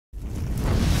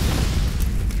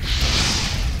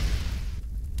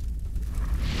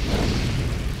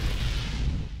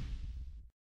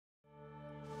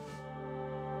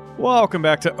Welcome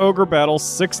back to Ogre Battle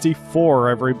 64,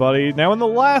 everybody. Now, in the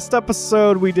last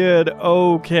episode, we did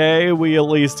okay. We at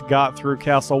least got through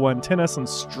Castle Wentinus and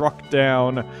struck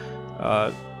down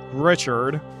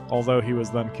Richard, although he was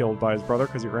then killed by his brother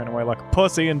because he ran away like a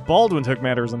pussy, and Baldwin took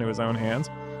matters into his own hands.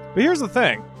 But here's the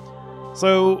thing.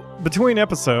 So, between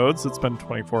episodes, it's been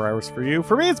 24 hours for you.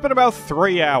 For me, it's been about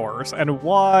 3 hours. And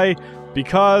why?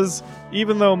 Because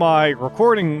even though my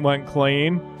recording went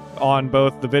clean on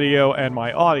both the video and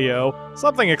my audio,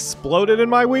 something exploded in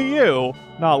my Wii U.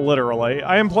 Not literally.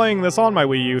 I am playing this on my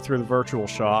Wii U through the virtual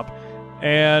shop,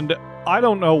 and I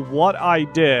don't know what I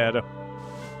did,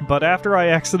 but after I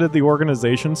exited the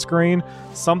organization screen,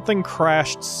 something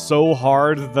crashed so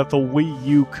hard that the Wii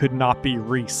U could not be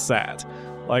reset.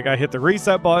 Like, I hit the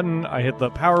reset button, I hit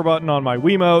the power button on my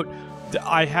Wiimote,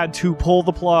 I had to pull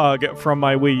the plug from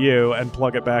my Wii U and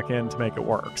plug it back in to make it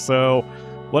work. So,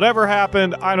 whatever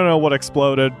happened, I don't know what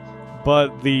exploded,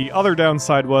 but the other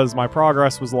downside was my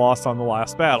progress was lost on the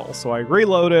last battle. So I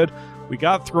reloaded, we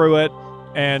got through it,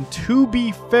 and to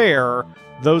be fair,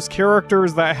 those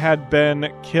characters that had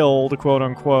been killed,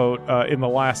 quote-unquote, in the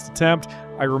last attempt,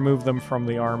 I removed them from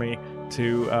the army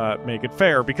to make it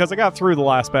fair, because I got through the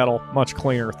last battle much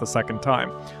cleaner the second time.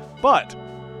 But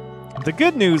the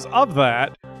good news of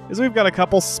that is we've got a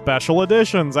couple special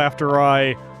editions after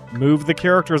I moved the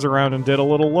characters around and did a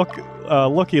little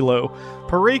looky-loo.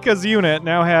 Parika's unit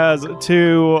now has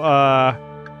two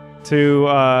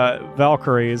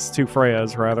Valkyries, two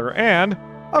Freyas, rather, and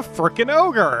a frickin'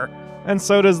 Ogre! And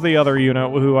so does the other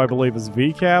unit, who I believe is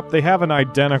VCAP. They have an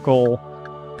identical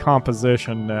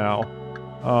composition now.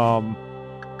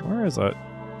 Where is it?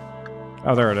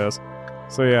 Oh, there it is.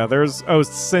 So yeah, there's,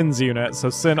 Sin's unit. So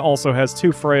Sin also has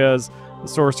two Freyas, the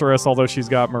Sorceress, although she's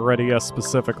got Meridia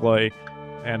specifically,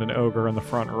 and an Ogre in the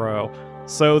front row.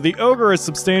 So the Ogre is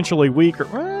substantially weaker.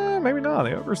 Maybe not.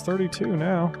 The Ogre's 32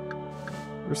 now.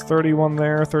 There's 31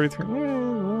 there, 33.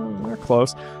 They're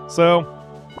close. So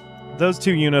those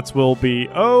two units will be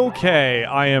okay,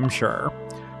 I am sure.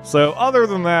 So other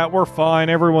than that, we're fine.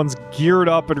 Everyone's geared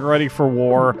up and ready for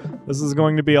war. This is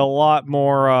going to be a lot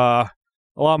more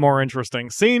interesting.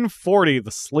 Scene 40,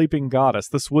 the Sleeping Goddess.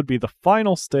 This would be the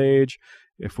final stage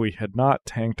if we had not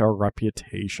tanked our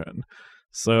reputation.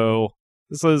 So,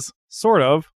 this is sort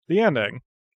of the ending,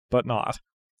 but not.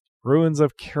 Ruins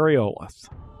of Cariolith.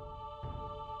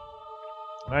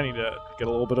 I need to get a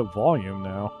little bit of volume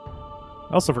now.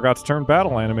 I also forgot to turn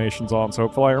battle animations on, so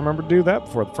hopefully I remember to do that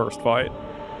before the first fight.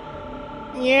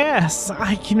 Yes,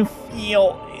 I can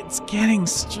feel it's getting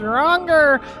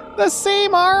stronger. The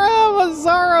same aura of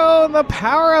Azaro and the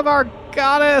power of our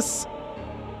goddess.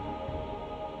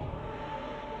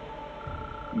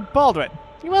 Baldwin,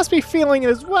 you must be feeling it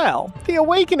as well. The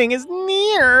awakening is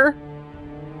near.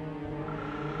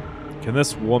 Can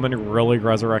this woman really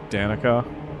resurrect Danika?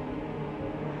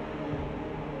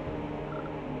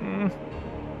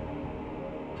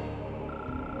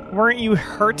 Weren't you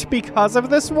hurt because of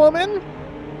this woman?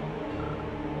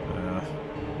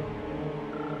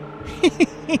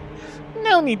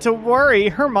 No need to worry.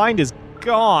 Her mind is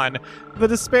gone. The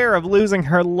despair of losing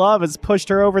her love has pushed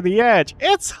her over the edge.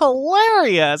 It's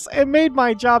hilarious! It made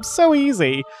my job so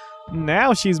easy.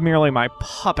 Now she's merely my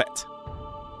puppet.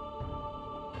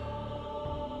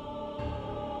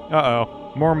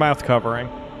 Uh-oh. More mouth covering.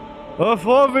 The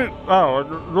fluffy... Oh,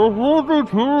 the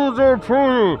fluffy tools are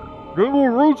true. They will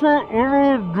reach it.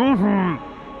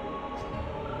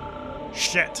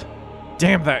 Shit.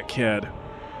 Damn that kid.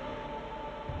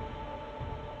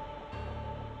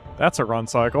 That's a run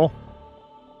cycle.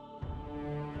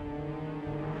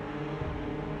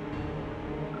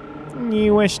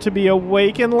 You wish to be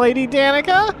awakened, Lady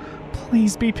Danika?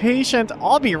 Please be patient.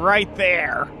 I'll be right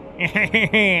there.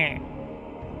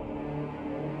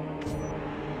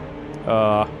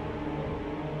 Are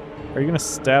you gonna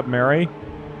stab Mary?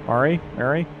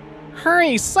 Mary?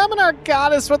 Hurry! Summon our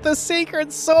goddess with the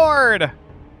sacred sword!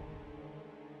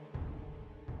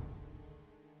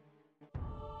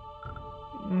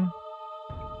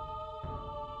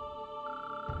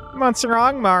 What's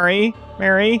wrong, Mary?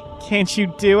 Mary, can't you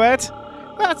do it?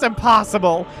 That's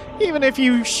impossible! Even if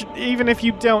you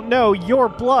don't know, your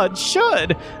blood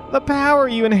should! The power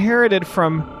you inherited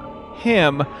from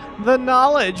him, the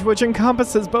knowledge which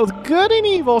encompasses both good and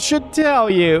evil, should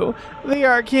tell you. The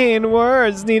arcane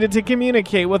words needed to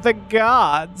communicate with the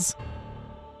gods.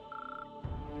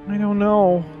 I don't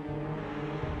know.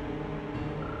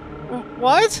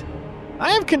 What?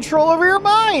 I have control over your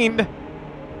mind!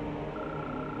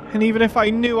 And even if I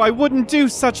knew, I wouldn't do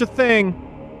such a thing.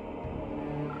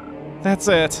 That's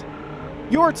it.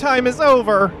 Your time is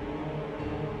over.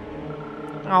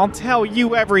 I'll tell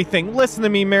you everything. Listen to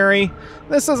me, Mary.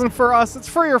 This isn't for us. It's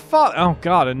for your father. Oh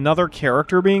God, another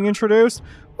character being introduced?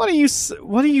 What are you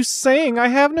saying? I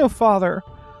have no father.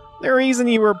 The reason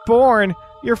you were born,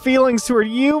 your feelings toward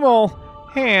Yumel,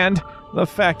 and the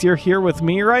fact you're here with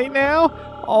me right now,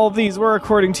 all of these were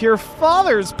according to your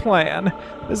father's plan.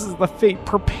 This is the fate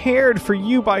prepared for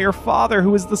you by your father,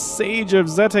 who is the sage of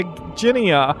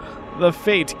Zetaginia. The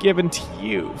fate given to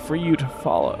you for you to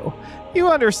follow. You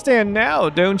understand now,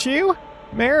 don't you?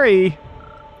 Mary,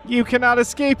 you cannot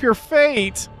escape your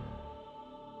fate.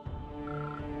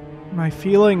 My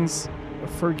feelings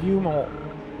for Yumel.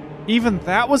 Even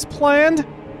that was planned?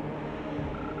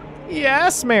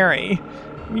 Yes, Mary.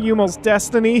 Yumel's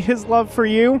destiny, his love for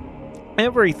you.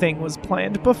 Everything was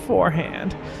planned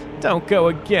beforehand. Don't go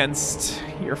against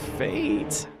your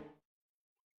fate.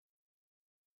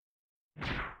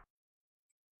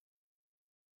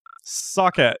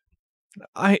 Suck it.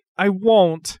 I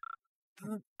won't.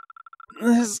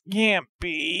 This can't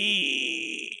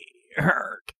be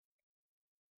her.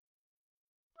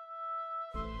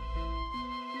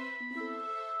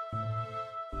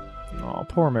 Oh,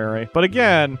 poor Mary. But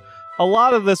again, a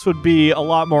lot of this would be a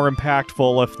lot more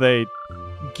impactful if they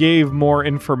gave more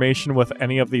information with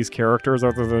any of these characters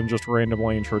other than just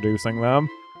randomly introducing them.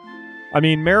 I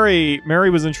mean, Mary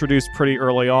was introduced pretty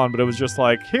early on, but it was just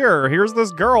like, here's this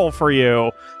girl for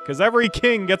you, because every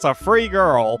king gets a free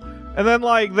girl. And then,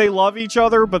 like, they love each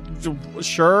other, but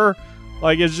sure,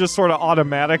 like, it's just sort of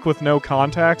automatic with no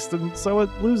context, and so it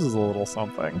loses a little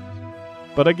something.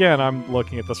 But again, I'm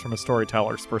looking at this from a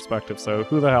storyteller's perspective, so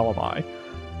who the hell am I?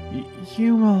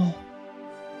 Yumel.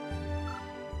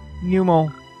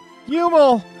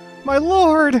 Yumel! My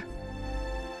lord!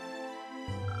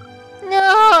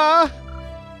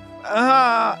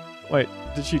 Wait,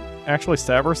 did she actually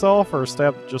stab herself, or she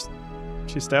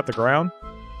stabbed the ground?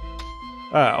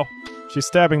 Oh, she's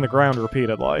stabbing the ground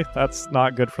repeatedly. That's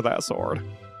not good for that sword.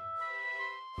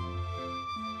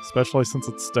 Especially since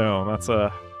it's stone. It's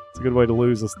a good way to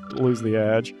lose the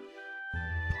edge.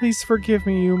 Please forgive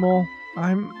me, Yumel.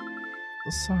 I'm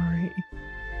sorry.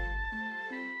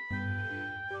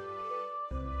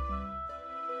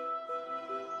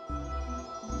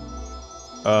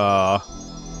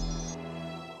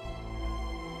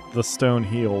 The stone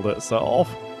healed itself.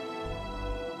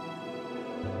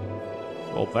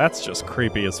 Well, that's just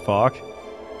creepy as fuck.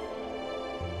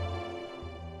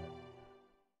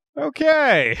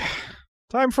 Okay.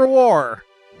 Time for war.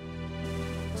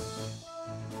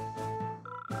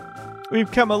 We've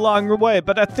come a long way,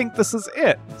 but I think this is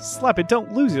it. Slappy,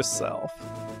 don't lose yourself.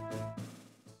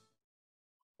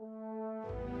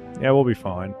 Yeah, we'll be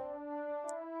fine.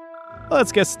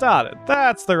 Let's get started.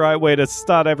 That's the right way to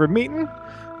start every meeting.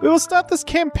 We will start this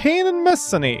campaign in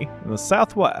Messini, in the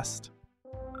southwest.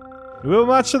 We will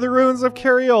march to the ruins of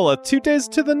Cariola, 2 days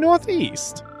to the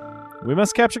northeast. We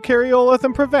must capture Cariola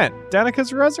and prevent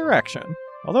Danika's resurrection.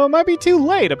 Although it might be too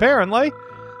late, apparently.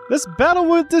 This battle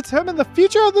will determine the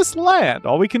future of this land.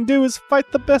 All we can do is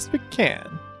fight the best we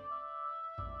can.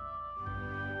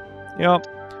 You know,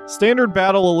 standard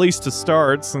battle at least to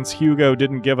start, since Hugo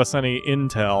didn't give us any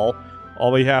intel.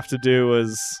 All we have to do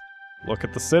is look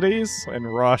at the cities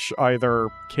and rush either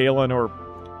Kalen or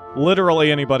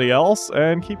literally anybody else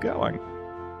and keep going.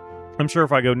 I'm sure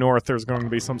if I go north there's going to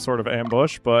be some sort of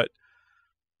ambush, but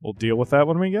we'll deal with that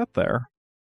when we get there.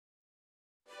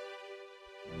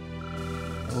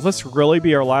 Will this really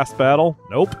be our last battle?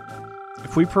 Nope.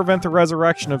 If we prevent the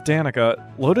resurrection of Danika,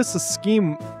 Lotus's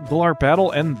scheme, will our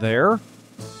battle end there?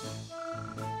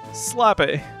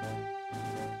 Slappy.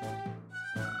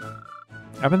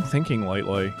 I've been thinking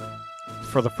lately,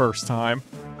 for the first time,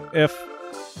 if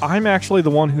I'm actually the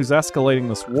one who's escalating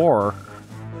this war,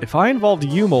 if I involved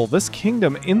Yumel, this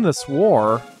kingdom, in this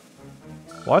war...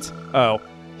 What? Oh,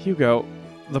 Hugo,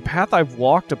 the path I've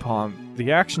walked upon,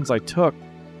 the actions I took,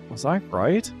 was I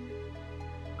right?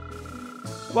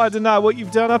 Why deny what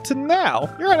you've done up to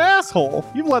now? You're an asshole!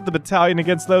 You've led the battalion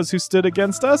against those who stood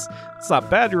against us. It's not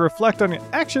bad to reflect on your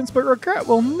actions, but regret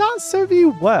will not serve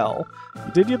you well.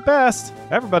 You did your best.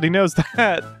 Everybody knows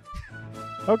that.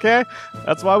 Okay,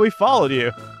 that's why we followed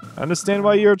you. I understand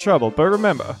why you're in trouble, but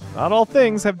remember, not all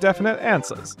things have definite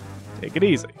answers. Take it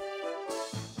easy.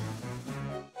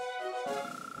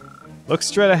 Look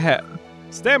straight ahead.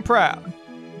 Stand proud.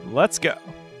 Let's go.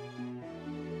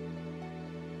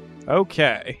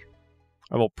 Okay.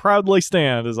 I will proudly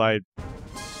stand as I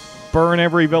burn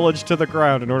every village to the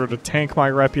ground in order to tank my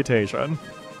reputation.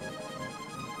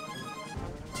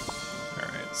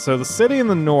 Alright, so the city in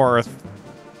the north,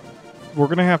 we're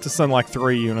gonna have to send like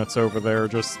 3 units over there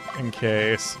just in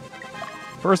case.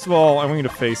 First of all, I'm going to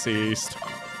face east.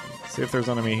 See if there's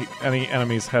any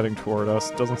enemies heading toward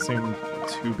us. Doesn't seem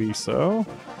to be so.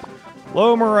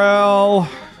 Low morale.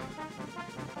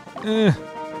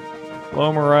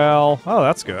 Low morale. Oh,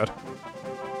 that's good.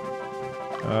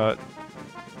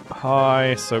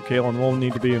 High, so Kalen will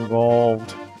need to be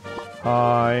involved.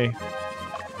 High.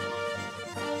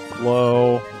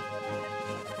 Low.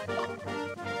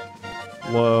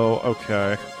 Low,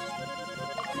 okay.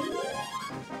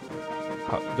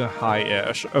 The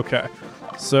high-ish. Okay.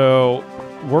 So,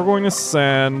 we're going to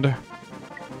send...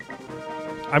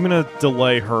 I'm going to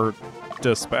delay her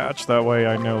dispatch. That way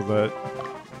I know that...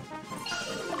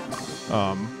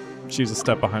 she's a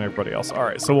step behind everybody else.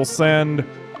 Alright, so we'll send...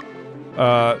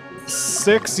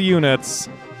 6 units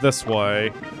this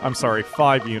way. I'm sorry,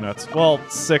 5 units. Well,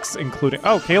 6 including...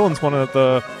 Oh, Kalen's one of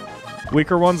the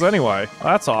weaker ones anyway.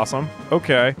 That's awesome.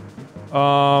 Okay.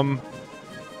 I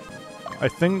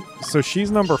think... So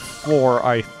she's number 4,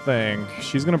 I think.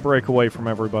 She's gonna break away from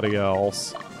everybody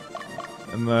else.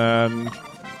 And then...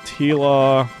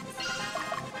 Tila...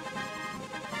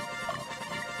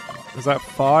 Is that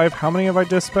 5? How many have I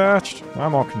dispatched?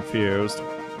 I'm all confused.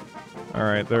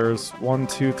 Alright, there's 1,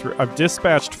 2, 3... I've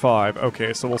dispatched 5.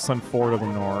 Okay, so we'll send 4 to the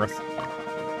north.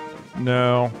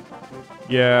 No.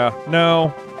 Yeah.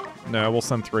 No. No, we'll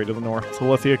send 3 to the north.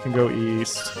 Talithia can go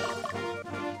east.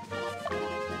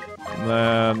 And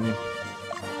then...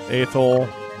 Aethel.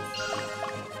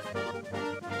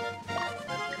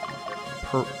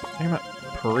 Damn it.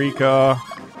 Parika.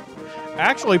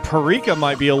 Actually, Parika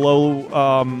might be a low,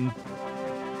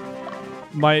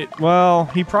 well,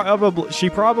 she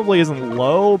probably isn't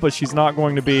low, but she's not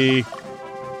going to be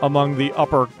among the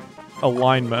upper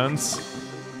alignments,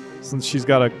 since she's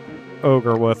got a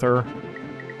Ogre with her.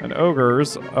 And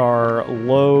Ogres are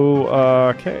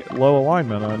low, low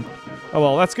alignment on. Oh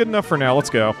well, that's good enough for now, let's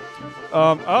go.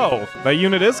 Oh, that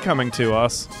unit is coming to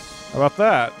us. How about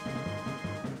that?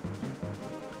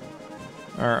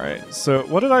 Alright, so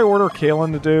what did I order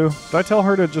Kalen to do? Did I tell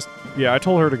her to just... Yeah, I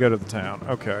told her to go to the town.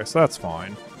 Okay, so that's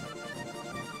fine.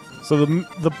 So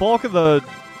the bulk of the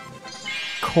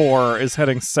corps is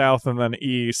heading south and then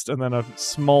east, and then a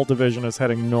small division is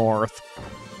heading north.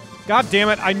 God damn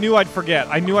it, I knew I'd forget.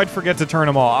 I knew I'd forget to turn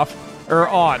them off. Or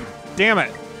on. Damn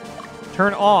it.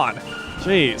 Turn on.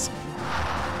 Jeez.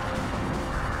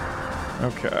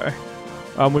 Okay.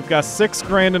 We've got 6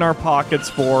 grand in our pockets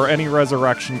for any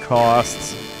resurrection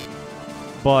costs,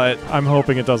 but I'm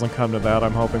hoping it doesn't come to that.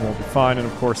 I'm hoping we'll be fine, and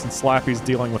of course, since Slappy's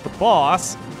dealing with the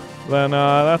boss, then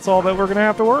that's all that we're gonna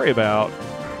have to worry about.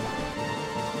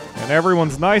 And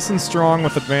everyone's nice and strong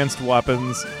with advanced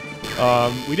weapons.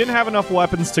 We didn't have enough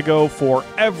weapons to go for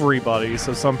everybody,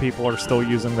 so some people are still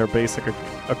using their basic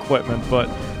equipment, but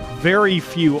very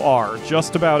few are.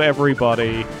 Just about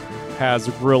everybody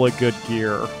has really good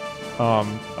gear.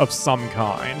 Of some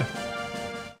kind.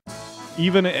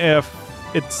 Even if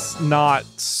it's not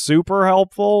super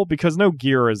helpful, because no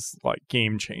gear is, like,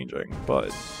 game-changing,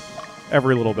 but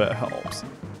every little bit helps.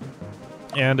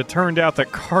 And it turned out that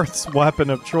Karth's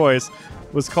weapon of choice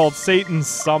was called Satan's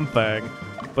something,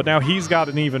 but now he's got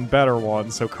an even better one,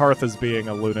 so Karth is being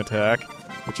a lunatic,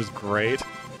 which is great.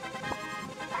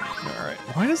 Alright,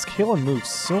 why does Kalen move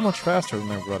so much faster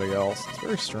than everybody else? It's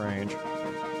very strange.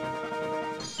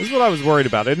 This is what I was worried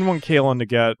about. I didn't want Kalen to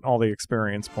get all the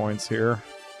experience points here.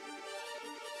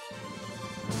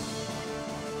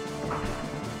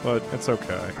 But it's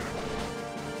okay.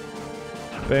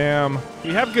 Bam.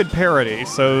 You have good parity,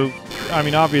 so... I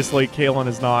mean, obviously, Kalen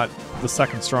is not the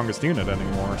second strongest unit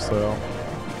anymore, so...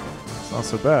 It's not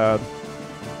so bad.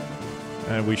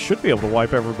 And we should be able to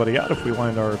wipe everybody out if we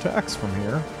land our attacks from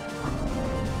here.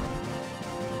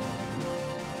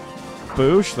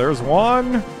 Boosh, there's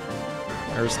 1.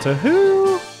 There's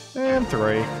 2, and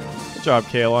 3. Good job,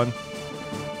 Kalen.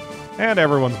 And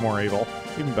everyone's more evil.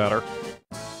 Even better.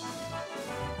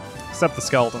 Except the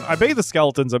skeleton. I made the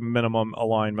skeletons a minimum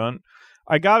alignment.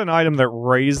 I got an item that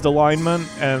raised alignment,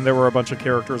 and there were a bunch of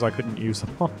characters I couldn't use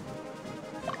them on.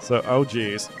 So, oh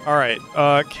geez. Alright,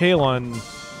 Kalen...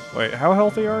 Wait, how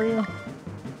healthy are you?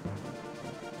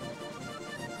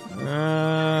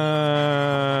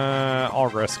 I'll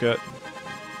risk it.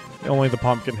 Only the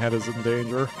pumpkin head is in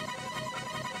danger.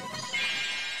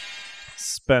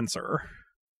 Spencer.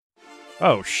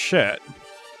 Oh, shit.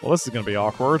 Well, this is gonna be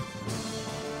awkward.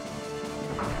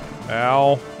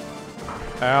 Ow.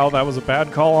 Ow, that was a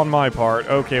bad call on my part.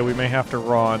 Okay, we may have to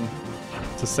run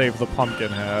to save the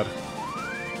pumpkin head.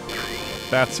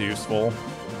 That's useful.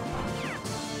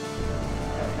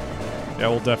 Yeah,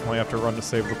 we'll definitely have to run to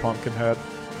save the pumpkin head.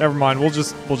 Never mind, we'll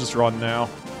just run now.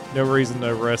 No reason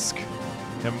to risk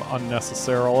him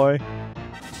unnecessarily.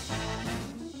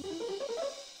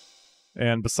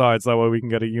 And besides, that way we can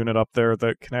get a unit up there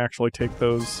that can actually take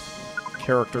those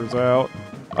characters out.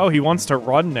 Oh, he wants to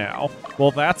run now.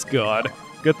 Well, that's good.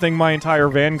 Good thing my entire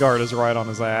Vanguard is right on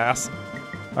his ass.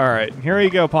 Alright, here you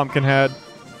go, Pumpkinhead.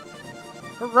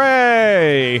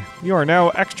 Hooray! You are now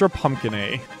extra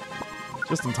pumpkin-y.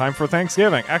 Just in time for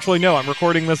Thanksgiving. Actually, no, I'm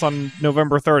recording this on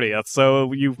November 30th,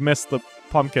 so you've missed the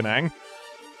pumpkining.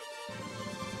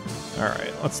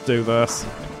 Alright, let's do this.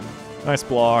 Nice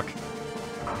block.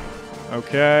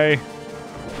 Okay.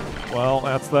 Well,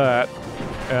 that's that.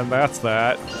 And that's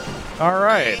that.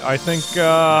 Alright, I think,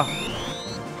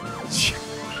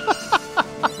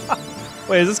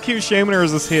 Wait, is this Q Shaman or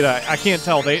is this Hida? I can't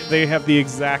tell. They have the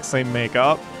exact same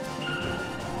makeup.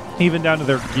 Even down to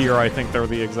their gear, I think they're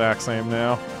the exact same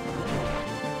now.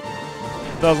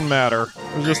 Doesn't matter.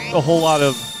 There's just a whole lot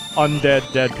of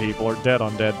undead dead people, or dead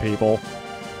undead people.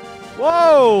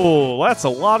 Whoa! That's a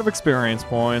lot of experience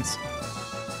points.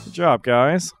 Good job,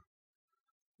 guys.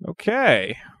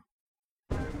 Okay.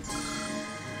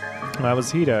 That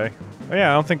was Hide. Oh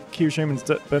yeah, I don't think Q Shaman's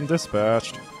been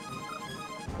dispatched.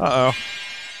 Uh-oh.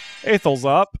 Aethel's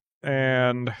up,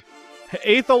 and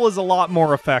Aethel is a lot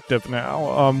more effective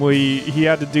now. He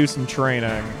had to do some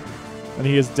training, and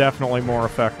he is definitely more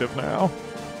effective now.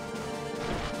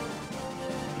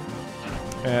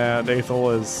 And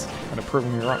Aethel is kind of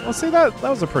proving me wrong. Let's see, that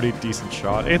was a pretty decent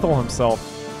shot. Aethel himself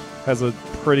has a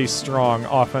pretty strong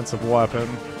offensive weapon.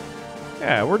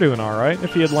 Yeah, we're doing alright.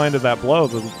 If he had landed that blow,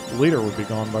 the leader would be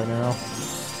gone by now.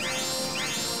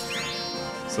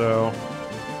 So...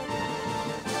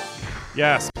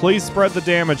 yes, please spread the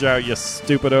damage out, you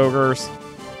stupid ogres.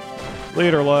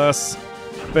 Leaderless.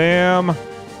 Bam.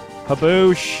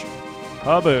 Haboosh.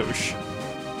 Haboosh.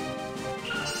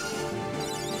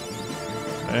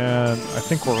 And I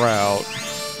think we're out.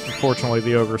 Unfortunately,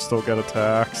 the ogres still get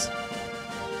attacks.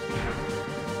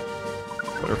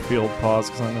 Better field pause,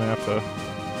 because I'm going to have to...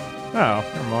 oh,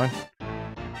 never mind.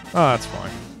 Oh, that's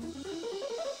fine.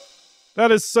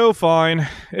 That is so fine.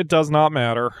 It does not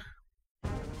matter.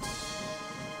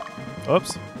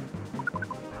 Oops.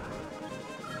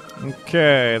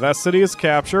 Okay, that city is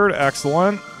captured.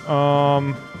 Excellent.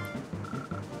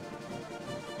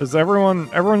 Is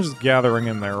everyone's just gathering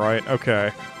in there, right?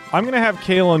 Okay. I'm gonna have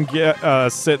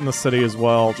Kaylin sit in the city as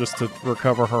well, just to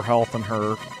recover her health and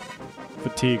her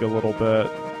fatigue a little bit.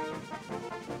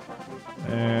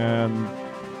 And...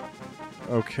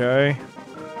 okay.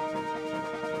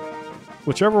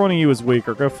 Whichever one of you is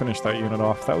weaker, go finish that unit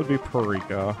off. That would be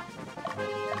Parika.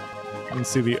 You can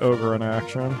see the ogre in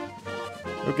action.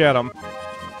 Go get him.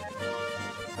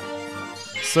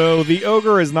 So, the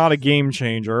ogre is not a game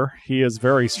changer. He is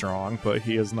very strong, but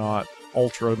he is not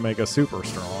ultra mega super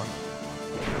strong.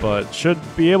 But should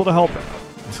be able to help him.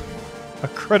 A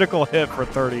critical hit for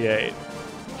 38.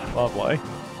 Lovely.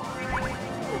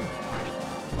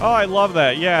 Oh, I love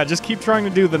that. Yeah, just keep trying to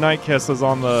do the night kisses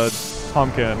on the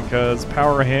pumpkin, because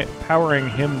powering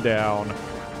him down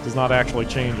does not actually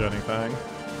change anything.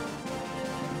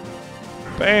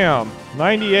 Bam!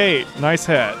 98. Nice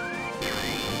hit.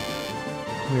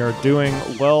 We are doing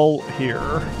well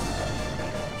here.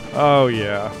 Oh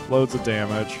yeah, loads of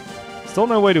damage. Still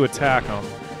no way to attack him.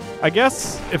 I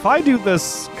guess if I do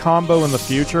this combo in the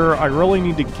future, I really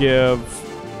need to give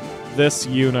this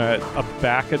unit a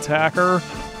back attacker,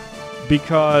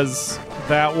 because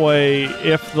that way,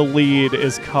 if the lead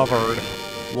is covered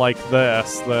like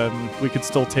this, then we could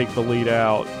still take the lead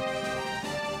out.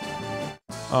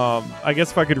 I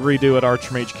guess if I could redo it,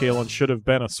 Archmage Kaylin should have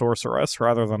been a sorceress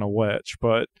rather than a witch,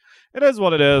 but it is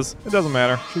what it is. It doesn't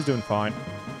matter. She's doing fine.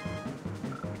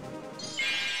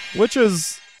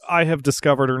 Witches, I have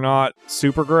discovered, are not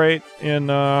super great in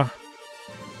the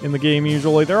game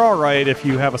usually. They're alright if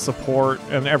you have a support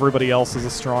and everybody else is a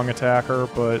strong attacker,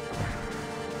 but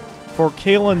for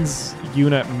Kaylin's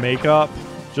unit makeup,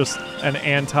 just an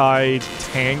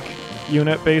anti-tank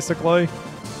unit, basically,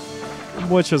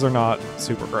 witches are not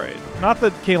super great. Not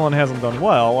that Kaylin hasn't done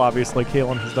well. Obviously,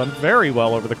 Kaylin has done very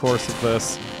well over the course of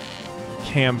this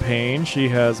campaign. She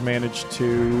has managed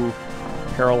to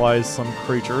paralyze some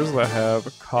creatures that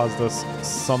have caused us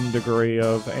some degree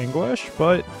of anguish,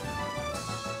 but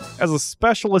as a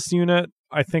specialist unit,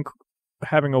 I think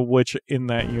having a witch in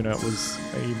that unit was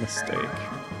a mistake.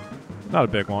 Not a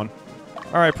big one.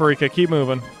 Alright, Parika, keep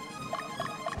moving.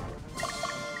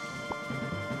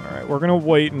 Alright, we're gonna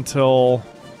wait until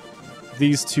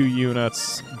these two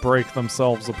units break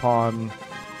themselves upon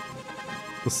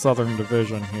the southern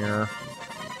division here.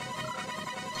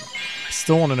 I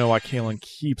still want to know why Kaylin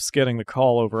keeps getting the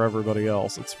call over everybody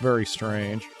else. It's very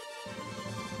strange.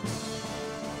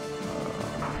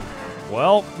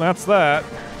 Well, that's that.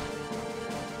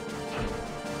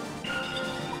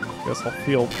 Guess I'll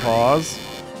field pause.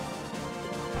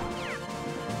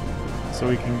 So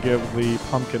we can give the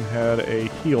Pumpkinhead a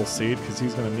heal seed, because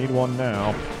he's going to need one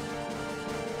now.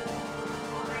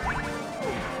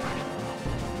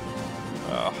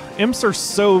 Imps are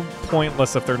so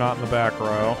pointless if they're not in the back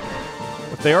row.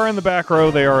 If they are in the back row,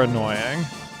 they are annoying.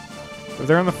 If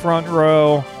they're in the front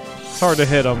row, it's hard to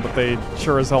hit them, but they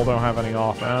sure as hell don't have any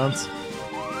offense.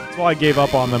 That's why I gave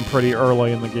up on them pretty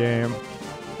early in the game.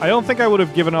 I don't think I would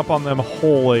have given up on them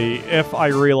wholly if I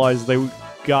realized they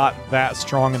got that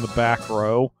strong in the back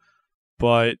row,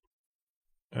 but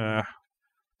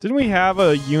didn't we have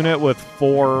a unit with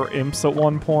 4 imps at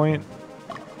one point?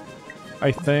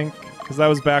 I think, because that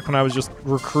was back when I was just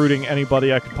recruiting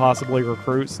anybody I could possibly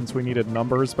recruit, since we needed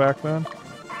numbers back then.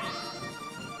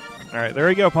 Alright, there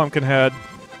you go, Pumpkinhead.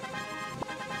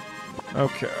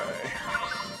 Okay.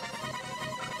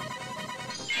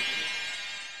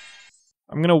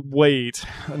 I'm gonna wait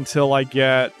until I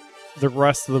get the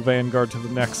rest of the Vanguard to the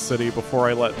next city before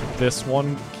I let this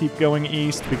one keep going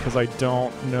east, because I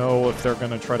don't know if they're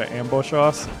gonna try to ambush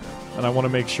us, and I want to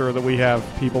make sure that we have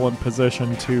people in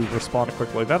position to respond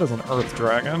quickly. That is an Earth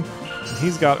Dragon, and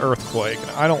he's got Earthquake,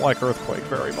 and I don't like Earthquake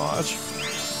very much.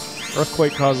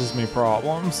 Earthquake causes me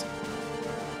problems.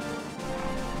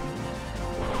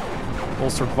 We'll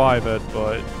survive it,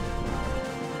 but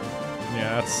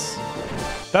yeah,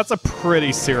 that's a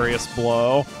pretty serious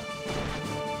blow.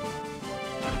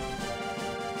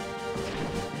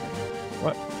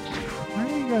 What? Why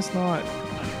are you guys not?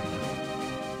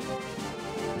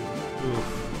 Oof.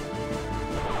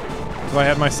 Have I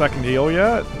had my second heal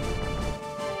yet?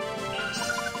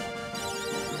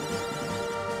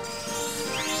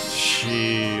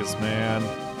 Jeez, man.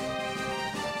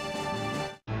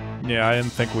 Yeah, I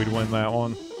didn't think we'd win that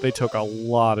one. They took a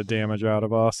lot of damage out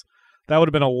of us. That would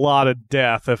have been a lot of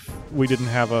death if we didn't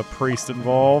have a priest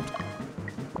involved.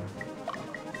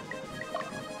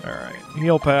 Alright,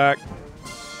 heal pack.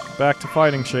 Back to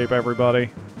fighting shape, everybody.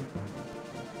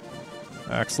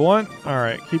 Excellent.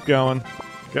 Alright, keep going.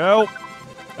 Go!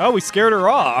 Oh, we scared her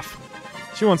off!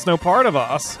 She wants no part of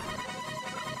us.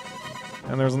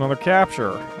 And there's another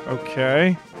capture.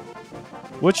 Okay.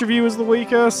 Which of you is the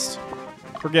weakest?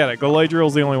 Forget it.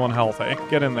 Galadriel's the only one healthy.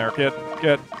 Get in there.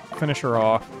 Finish her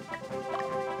off.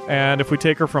 And if we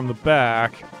take her from the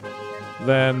back,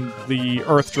 then the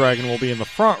Earth Dragon will be in the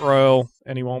front row,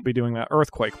 and he won't be doing that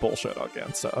Earthquake bullshit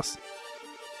against us.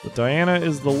 The Diana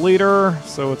is the leader,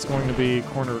 so it's going to be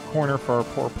corner to corner for our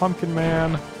poor Pumpkin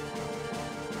Man.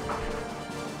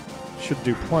 Should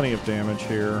do plenty of damage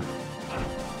here.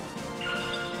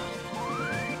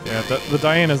 Yeah, the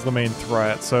Diana is the main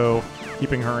threat, so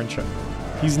keeping her in check.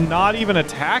 He's not even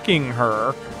attacking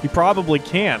her. He probably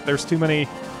can't. There's too many...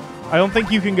 I don't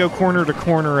think you can go corner to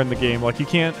corner in the game. Like, you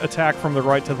can't attack from the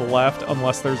right to the left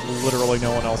unless there's literally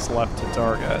no one else left to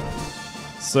target.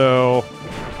 So...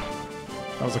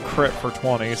 that was a crit for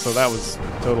 20, so that was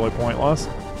totally pointless.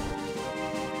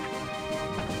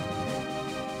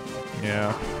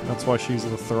 Yeah, that's why she's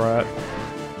the threat.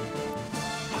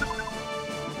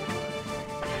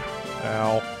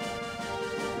 Ow.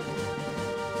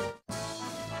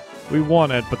 We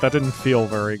won it, but that didn't feel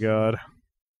very good.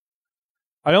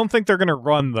 I don't think they're gonna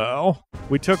run, though.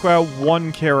 We took out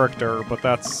one character, but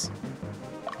that's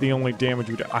the only damage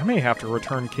we did. I may have to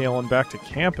return Kaelin back to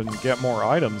camp and get more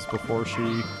items before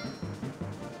she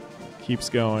keeps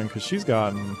going, because she's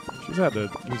had to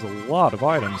use a lot of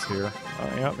items here. Oh,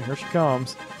 yeah, here she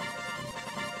comes.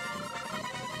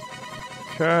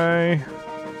 Okay.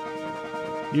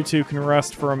 You two can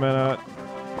rest for a minute.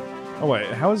 Oh, wait,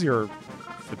 how's your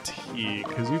fatigue?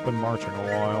 Because you've been marching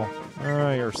a while.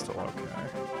 You're still okay.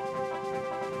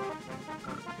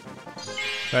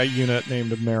 That unit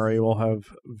named Mary will have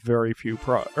very few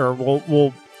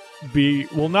will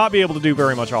not be able to do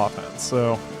very much offense,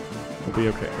 so we'll be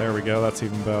okay. There we go, that's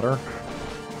even better.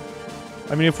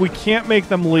 I mean, if we can't make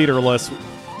them leaderless,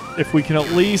 if we can at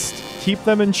least keep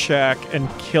them in check and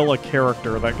kill a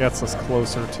character, that gets us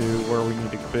closer to where we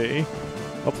need to be.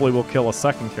 Hopefully we'll kill a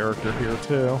second character here,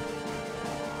 too.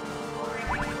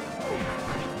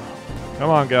 Come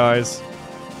on, guys.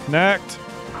 Connect.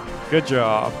 Good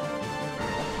job.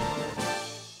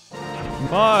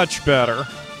 Much better.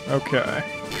 Okay.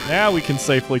 Now we can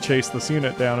safely chase this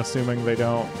unit down, assuming they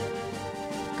don't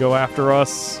go after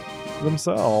us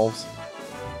themselves.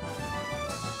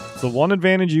 The one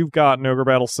advantage you've got in Ogre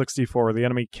Battle 64, the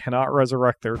enemy cannot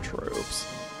resurrect their troops.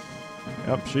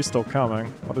 Yep, she's still coming.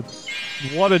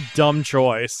 What a dumb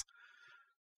choice.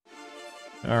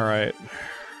 Alright.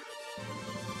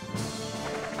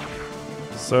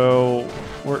 So,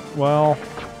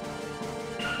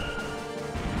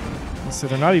 So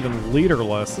they're not even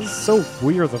leaderless. This is so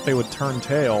weird that they would turn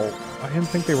tail. I didn't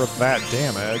think they were that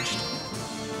damaged.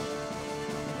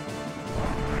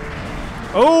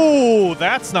 Oh,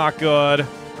 that's not good.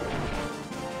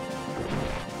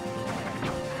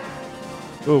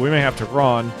 Ooh, we may have to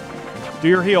run. Do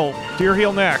your heal. Do your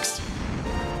heal next.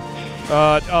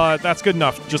 That's good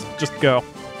enough. Just go.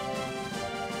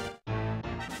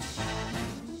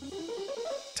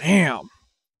 Damn.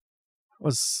 That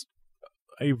was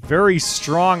a very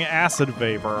strong acid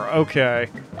vapor. Okay.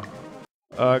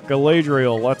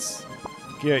 Galadriel, let's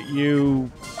get you...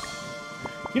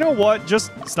 You know what?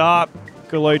 Just stop.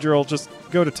 Galadriel, just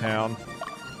go to town.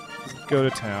 Just go to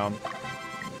town.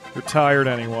 You're tired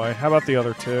anyway. How about the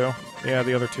other two? Yeah,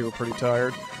 the other two are pretty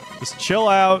tired. Just chill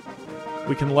out.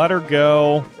 We can let her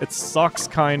go. It sucks,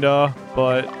 kinda,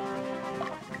 but...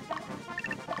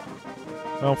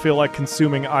 I don't feel like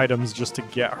consuming items just to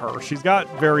get her. She's got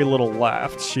very little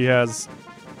left. She has...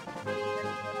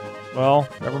 Well,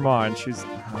 never mind. She's...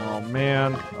 Oh,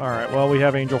 man. Alright, well, we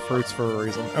have angel fruits for a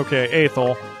reason. Okay,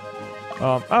 Aethel.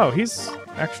 Oh, he's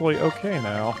actually okay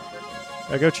now.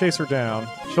 Yeah, go chase her down.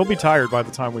 She'll be tired by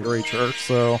the time we reach her,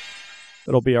 so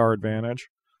it'll be our advantage.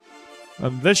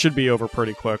 This should be over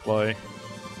pretty quickly.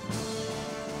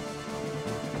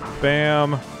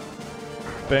 Bam.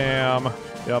 Bam.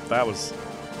 Yep, that was...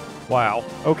 Wow.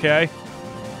 Okay.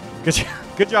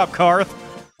 Good job, Karth.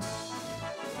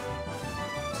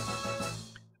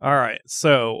 Alright,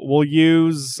 so we'll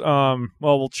use... well,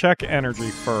 we'll check energy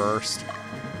first.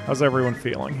 How's everyone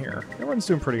feeling here? Everyone's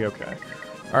doing pretty okay.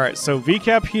 Alright, so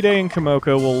VCAP, Hide, and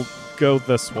Kamoko will go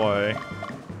this way.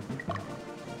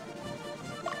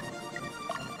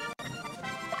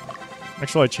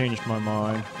 Actually, I changed my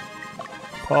mind.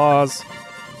 Pause.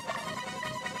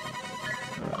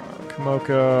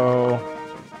 Kamoko.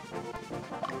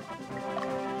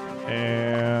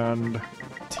 And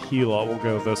Tila will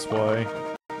go this way.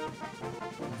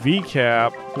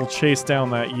 VCAP will chase down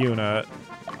that unit.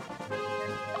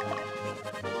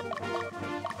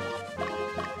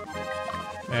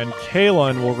 And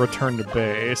Kaylin will return to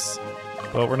base,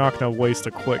 but we're not going to waste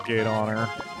a quick gate on her.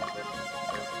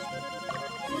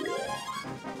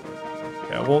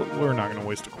 Yeah, we're not going to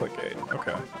waste a quick gate.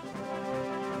 Okay.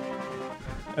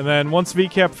 And then once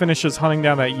VCAP finishes hunting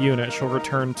down that unit, she'll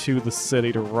return to the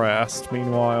city to rest.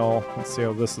 Meanwhile, let's see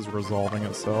how this is resolving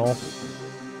itself.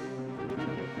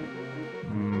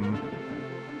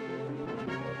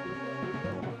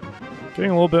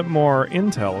 Getting a little bit more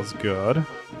intel is good.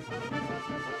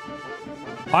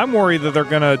 I'm worried that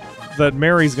that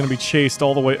Mary's gonna be chased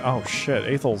all the way. Oh shit,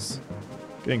 Aethel's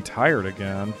getting tired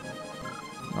again.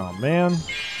 Oh man.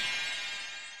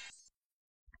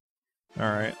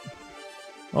 Alright.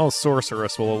 Well,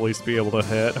 Sorceress will at least be able to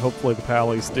hit. Hopefully the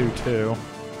Pallies do too.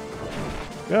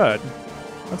 Good.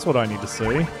 That's what I need to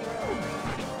see.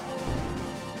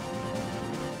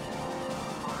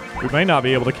 We may not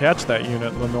be able to catch that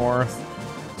unit in the north.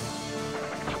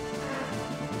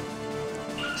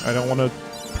 I don't want to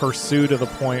pursue to the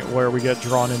point where we get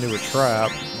drawn into a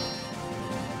trap.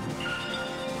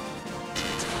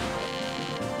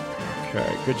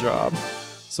 Okay, good job.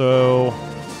 So,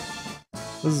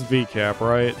 this is VCAP,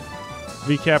 right?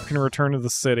 VCAP can return to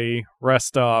the city,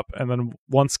 rest up, and then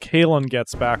once Kaylin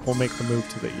gets back, we'll make the move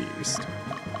to the east.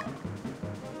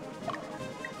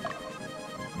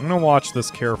 I'm gonna watch this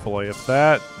carefully. If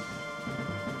that...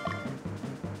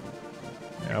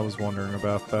 Yeah, I was wondering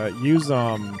about that. Use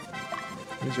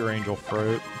your angel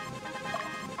fruit.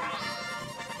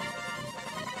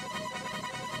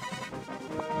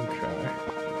 Okay.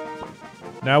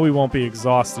 Now we won't be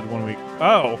exhausted when we...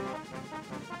 Oh!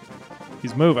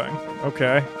 He's moving.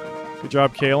 Okay. Good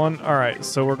job, Kaylin. Alright,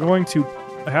 so we're going to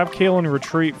have Kaylin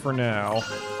retreat for now.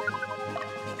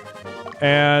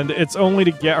 And it's only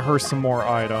to get her some more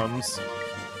items.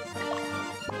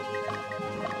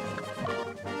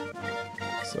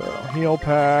 So, heal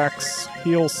packs,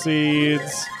 heal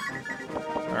seeds.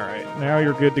 Alright, now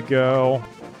you're good to go.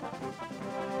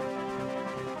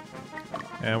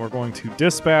 And we're going to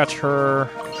dispatch her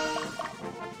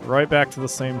right back to the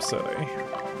same city.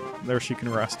 There she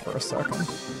can rest for a second.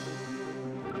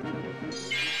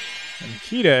 And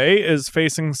Hide is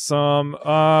facing some...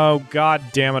 Oh, god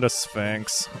damn it, a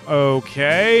Sphinx.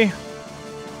 Okay.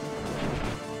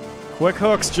 Quick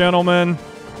hooks, gentlemen.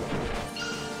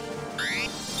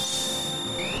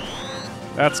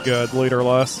 That's good,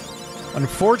 leaderless.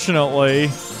 Unfortunately,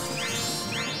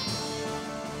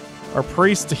 our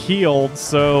priest healed,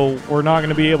 so we're not going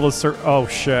to be able to... Oh,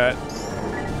 shit.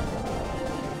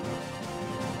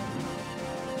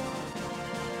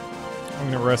 I'm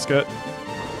going to risk it.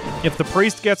 If the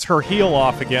priest gets her heal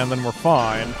off again, then we're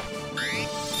fine.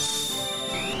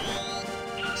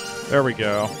 There we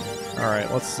go.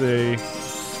 Alright, let's see.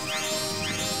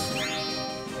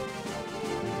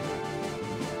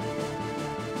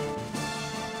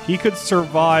 He could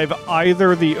survive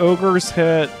either the Ogre's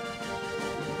hit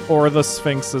or the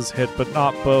Sphinx's hit, but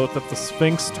not both. If the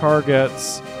Sphinx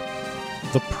targets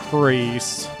the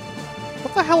priest...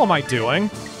 What the hell am I doing?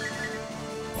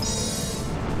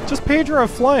 Just Pedro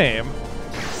Flame.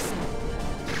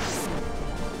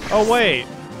 Oh, wait.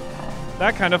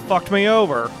 That kind of fucked me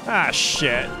over. Ah,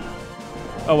 shit.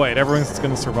 Oh, wait. Everyone's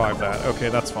gonna survive that. Okay,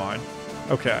 that's fine.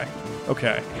 Okay.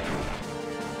 Okay.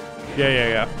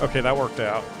 Yeah. Okay, that worked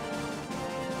out.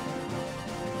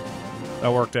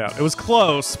 That worked out. It was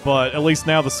close, but at least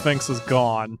now the Sphinx is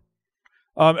gone.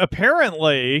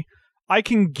 Apparently, I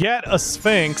can get a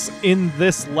Sphinx in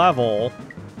this level,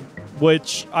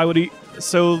 which I would...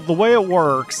 So the way it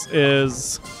works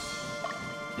is...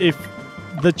 if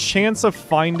the chance of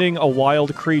finding a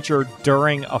wild creature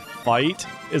during a fight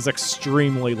is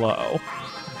extremely low,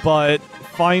 but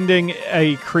finding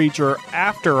a creature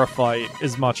after a fight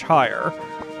is much higher.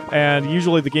 And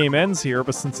usually the game ends here,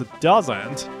 but since it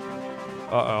doesn't...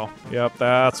 Uh-oh. Yep,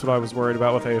 that's what I was worried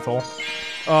about with Aethel.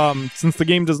 Since the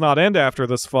game does not end after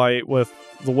this fight with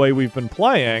the way we've been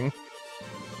playing,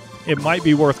 it might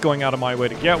be worth going out of my way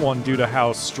to get one due to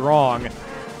how strong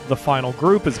the final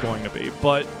group is going to be.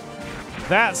 But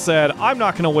that said, I'm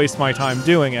not going to waste my time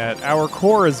doing it. Our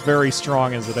core is very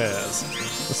strong as it is,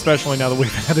 especially now that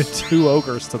we've added 2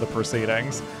 ogres to the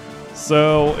proceedings.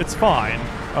 So it's fine.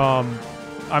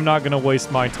 I'm not going to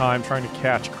waste my time trying to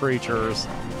catch creatures.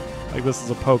 Like this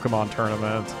is a Pokemon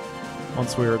tournament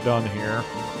once we are done here.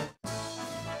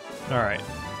 Alright.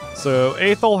 So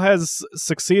Aethel has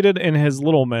succeeded in his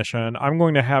little mission. I'm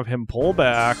going to have him pull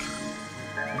back.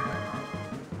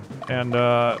 And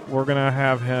we're going to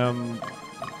have him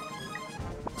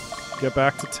get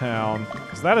back to town.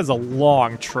 Because that is a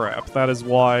long trip. That is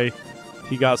why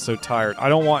he got so tired. I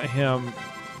don't want him...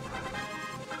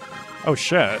 Oh,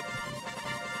 shit.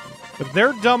 If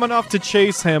they're dumb enough to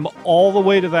chase him all the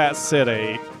way to that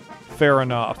city, fair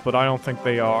enough, but I don't think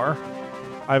they are.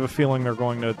 I have a feeling they're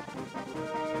going to...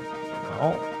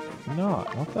 Well,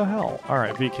 not. What the hell?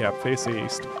 Alright, VCAP, face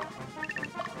east.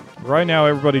 Right now,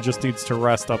 everybody just needs to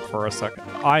rest up for a second.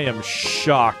 I am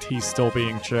shocked he's still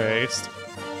being chased.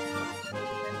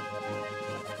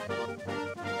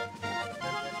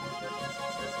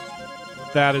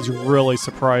 That is really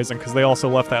surprising, because they also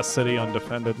left that city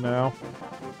undefended now.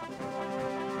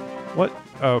 What?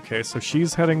 Okay, so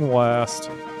she's heading west.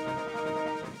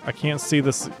 I can't see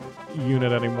this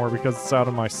unit anymore because it's out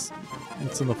of my...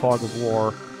 It's in the fog of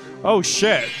war. Oh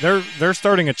shit! They're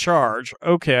starting a charge.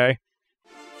 Okay.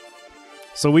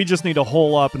 So we just need to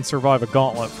hole up and survive a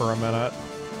gauntlet for a minute.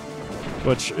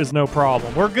 Which is no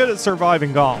problem. We're good at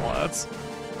surviving gauntlets.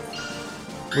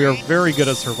 We are very good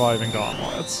at surviving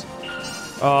gauntlets.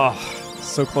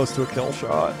 So close to a kill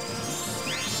shot.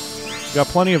 Got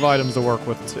plenty of items to work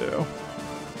with, too.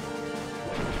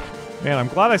 Man, I'm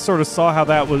glad I sort of saw how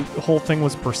that whole thing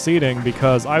was proceeding,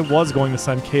 because I was going to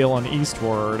send Kaelin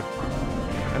eastward.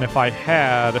 And if I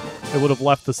had, it would have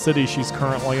left the city she's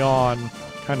currently on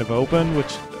kind of open,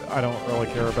 which I don't really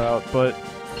care about, but...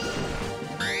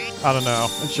 I don't know.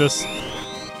 It's just...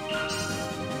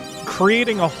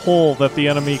 creating a hole that the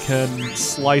enemy can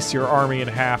slice your army in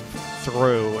half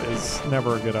through is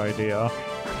never a good idea.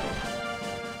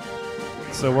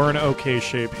 So we're in okay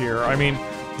shape here. I mean,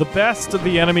 the best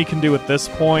the enemy can do at this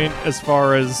point, as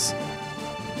far as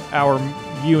our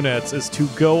units, is to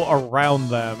go around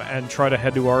them and try to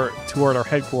head toward our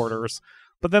headquarters.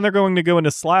 But then they're going to go into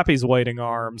Slappy's waiting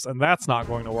arms, and that's not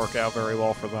going to work out very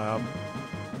well for them.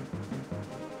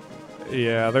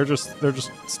 Yeah, they're just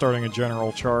starting a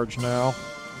general charge now.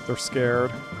 They're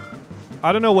scared.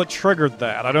 I don't know what triggered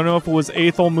that. I don't know if it was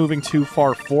Aethel moving too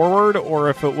far forward, or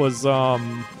if it was,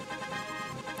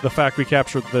 the fact we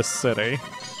captured this city.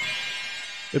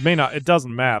 It may not... It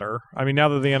doesn't matter. I mean, now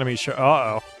that the enemy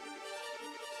uh-oh.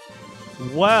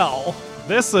 Well,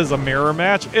 this is a mirror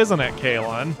match, isn't it,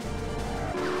 Kaelin?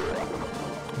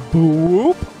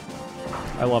 Boop!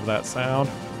 I love that sound.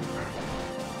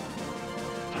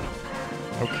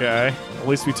 Okay. At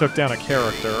least we took down a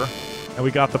character. And we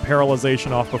got the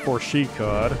paralyzation off before she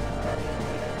could.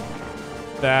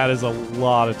 That is a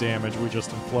lot of damage we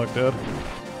just inflicted.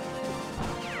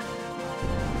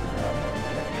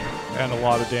 And a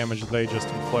lot of damage they just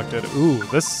inflicted. Ooh,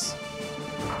 this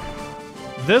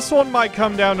one might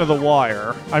come down to the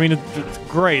wire. I mean, it's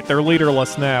great. They're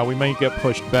leaderless now. We may get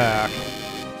pushed back.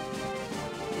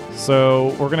 So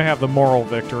we're going to have the moral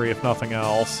victory, if nothing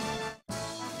else.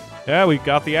 Yeah, we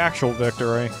got the actual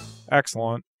victory.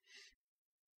 Excellent.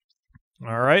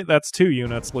 Alright, that's 2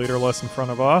 units leaderless in front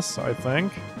of us, I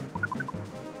think.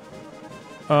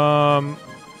 Yeah,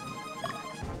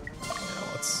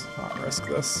 let's not risk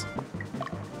this.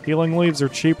 Healing leaves are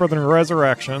cheaper than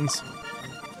resurrections.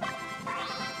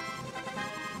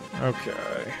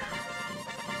 Okay.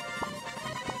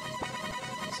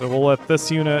 So we'll let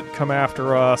this unit come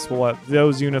after us. We'll let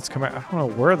those units come out. I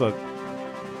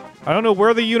don't know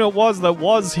where the unit was that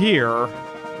was here.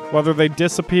 Whether they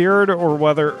disappeared or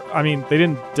whether... I mean, they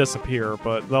didn't disappear,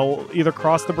 but they'll either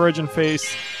cross the bridge and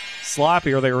face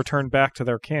Slappy or they return back to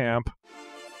their camp.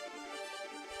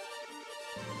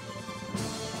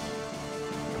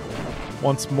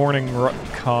 Once morning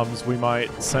comes, we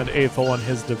might send Aethel and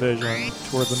his division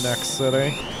toward the next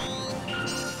city.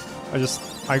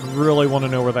 I really want to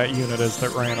know where that unit is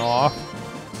that ran off.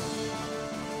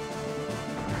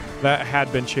 That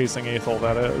had been chasing Aethel,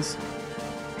 that is.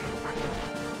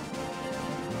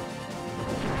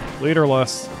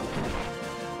 Leaderless.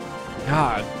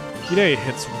 God, Hide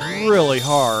hits really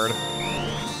hard.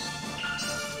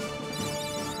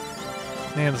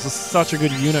 Man, this is such a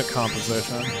good unit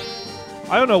composition.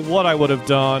 I don't know what I would have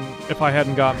done if I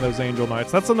hadn't gotten those Angel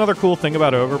Knights. That's another cool thing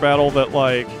about Ogre Battle, that,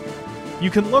 like,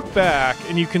 you can look back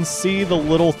and you can see the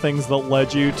little things that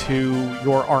led you to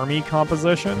your army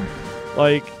composition.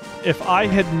 Like, if I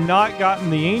had not gotten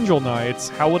the Angel Knights,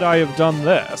 how would I have done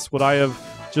this? Would I have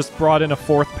just brought in a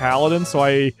 4th Paladin so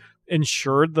I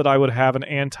ensured that I would have an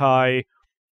anti-undead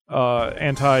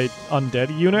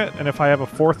unit? And if I have a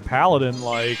 4th Paladin,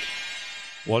 like,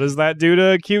 what does that do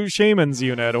to Cute Shaman's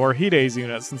unit or Hide's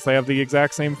unit, since they have the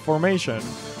exact same formation?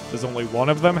 Does only one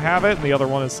of them have it and the other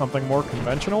one is something more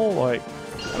conventional? Like,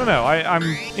 I don't know. I'm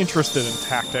interested in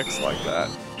tactics like that.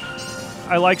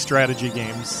 I like strategy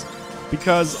games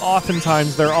because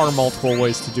oftentimes there are multiple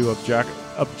ways to do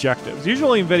objectives.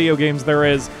 Usually in video games there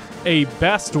is a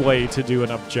best way to do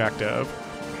an objective,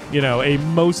 you know, a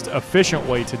most efficient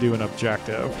way to do an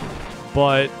objective,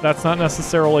 but that's not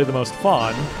necessarily the most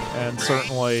fun, and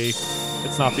certainly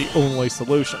it's not the only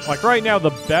solution. Like right now,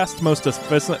 the best, most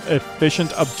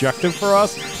efficient objective for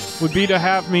us would be to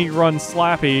have me run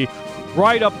Slappy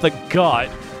right up the gut,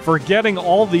 forgetting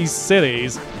all these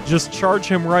cities, just charge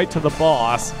him right to the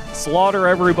boss, slaughter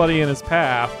everybody in his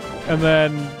path, and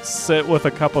then sit with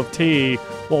a cup of tea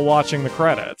while watching the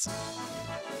credits.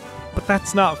 But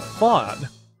that's not fun.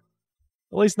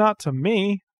 At least not to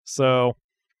me. So,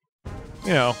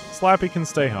 you know, Slappy can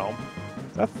stay home.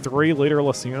 Is that 3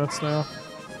 leaderless units now?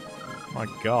 My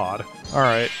god.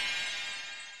 Alright.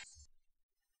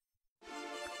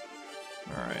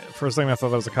 Alright, first thing I thought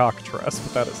that was a cockatrice,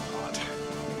 but that is not.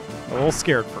 I'm a little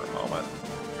scared for a moment.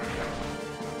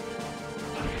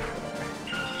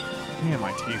 Man,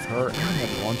 my teeth hurt. I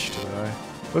had lunch today.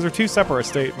 Those are 2 separate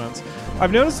statements.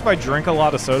 I've noticed if I drink a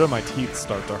lot of soda, my teeth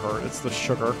start to hurt. It's the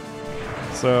sugar.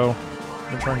 So,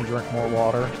 I'm trying to drink more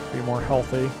water, be more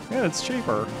healthy. Yeah, it's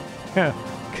cheaper.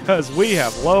 Because we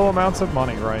have low amounts of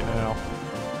money right now.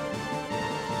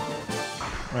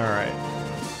 Alright.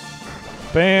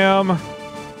 Bam.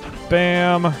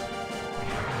 Bam.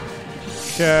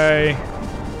 Okay.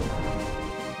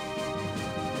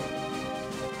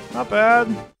 Not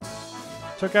bad.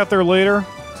 Took out their leader.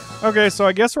 Okay, so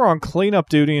I guess we're on cleanup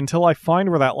duty until I find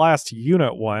where that last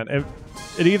unit went. It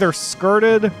either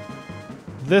skirted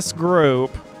this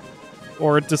group,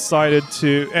 or it decided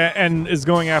to... and is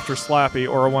going after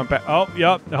Slappy, or it went back... Oh,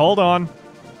 yep, hold on.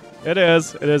 It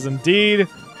is. It is indeed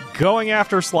going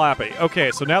after Slappy. Okay,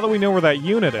 so now that we know where that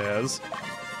unit is,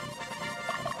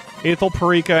 Aethel,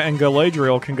 Parika, and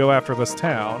Galadriel can go after this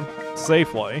town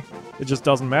safely. It just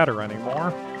doesn't matter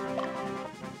anymore.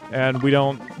 And we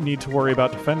don't need to worry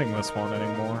about defending this one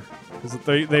anymore. Because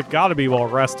they've got to be well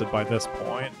rested by this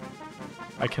point.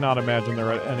 I cannot imagine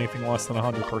they're at anything less than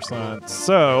 100%.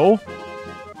 So,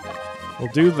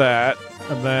 we'll do that.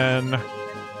 And then,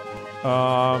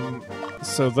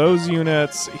 so those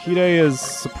units, Hide is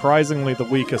surprisingly the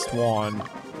weakest one.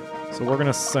 So we're going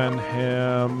to send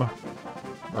him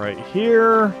right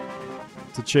here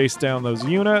to chase down those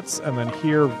units. And then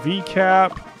here,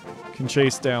 VCAP can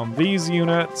chase down these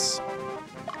units.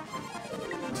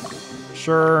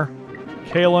 Sure.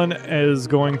 Kaelin is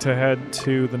going to head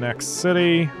to the next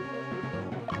city.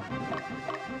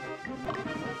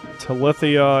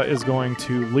 Talithia is going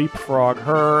to leapfrog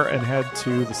her and head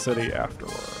to the city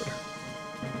afterward.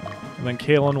 And then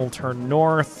Kaelin will turn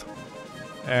north,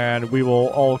 and we will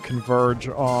all converge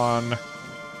on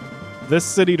this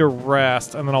city to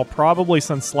rest, and then I'll probably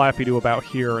send Slappy to about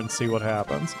here and see what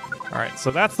happens. Alright,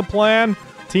 so that's the plan.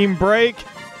 Team break.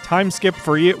 Time skip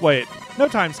for you. Wait, no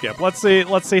time skip. Let's see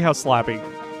how Slappy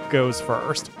goes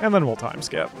first, and then we'll time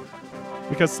skip.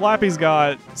 Because Slappy's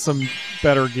got some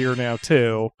better gear now,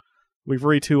 too. We've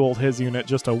retooled his unit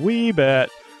just a wee bit,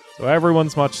 so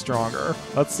everyone's much stronger.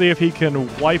 Let's see if he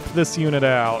can wipe this unit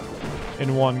out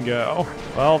in one go.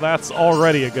 Well, that's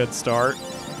already a good start.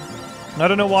 I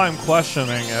don't know why I'm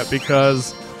questioning it,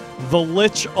 because the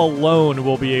Lich alone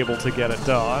will be able to get it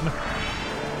done.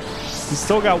 He's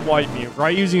still got White Mute.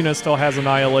 Ryu's unit still has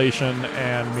Annihilation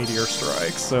and Meteor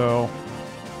Strike, so...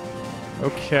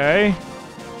 Okay.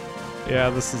 Yeah,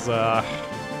 this is a...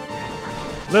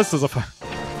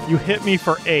 You hit me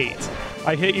for 8.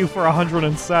 I hit you for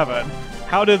 107.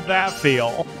 How did that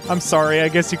feel? I'm sorry, I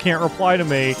guess you can't reply to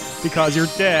me because you're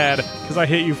dead, because I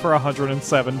hit you for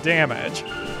 107 damage.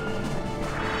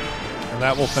 And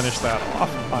that will finish that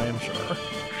off, I am sure.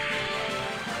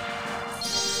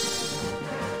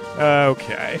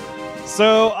 Okay.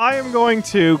 So I am going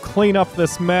to clean up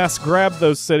this mess, grab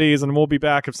those cities, and we'll be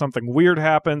back if something weird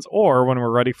happens, or when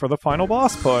we're ready for the final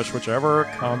boss push, whichever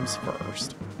comes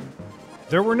first.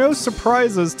 There were no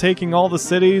surprises taking all the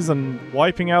cities and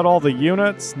wiping out all the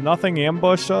units. Nothing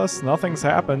ambushed us, nothing's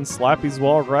happened. Slappy's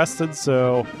well rested,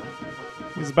 so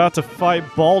he's about to fight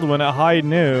Baldwin at high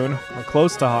noon, or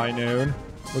close to high noon,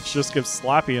 which just gives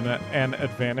Slappy an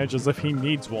advantage as if he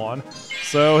needs one.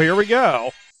 So here we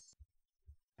go.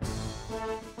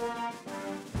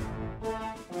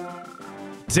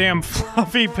 Damn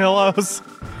fluffy pillows.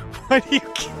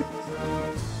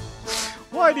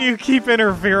 Why do you keep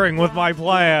interfering with my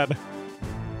plan?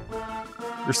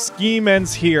 Your scheme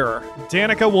ends here.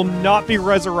 Danika will not be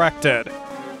resurrected.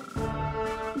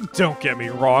 Don't get me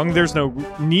wrong, there's no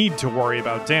need to worry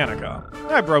about Danika.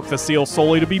 I broke the seal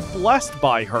solely to be blessed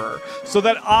by her, so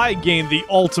that I gain the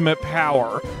ultimate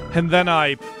power, and then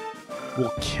I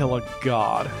will kill a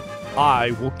god.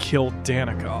 I will kill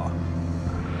Danika.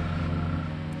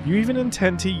 You even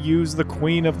intend to use the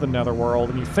Queen of the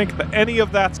Netherworld, and you think that any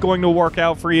of that's going to work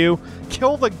out for you?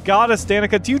 Kill the goddess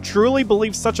Danika? Do you truly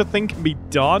believe such a thing can be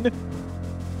done?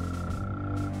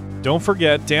 Don't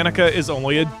forget, Danika is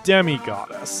only a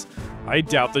demi-goddess. I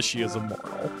doubt that she is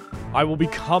immortal. I will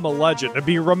become a legend and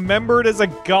be remembered as a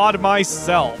god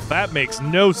myself. That makes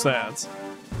no sense.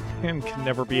 And can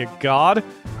never be a god.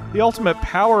 The ultimate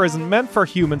power isn't meant for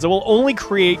humans. It will only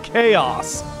create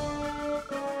chaos.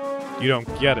 You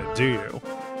don't get it, do you?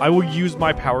 I will use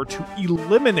my power to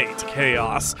eliminate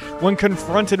chaos. When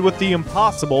confronted with the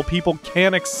impossible, people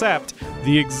can't accept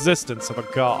the existence of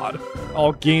a god.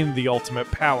 I'll gain the ultimate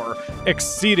power,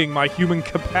 exceeding my human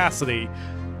capacity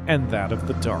and that of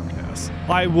the darkness.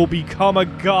 I will become a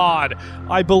god.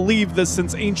 I believe this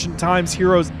since ancient times,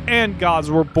 heroes and gods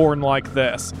were born like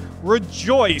this.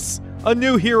 Rejoice! A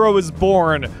new hero is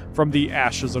born from the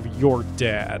ashes of your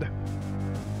dead.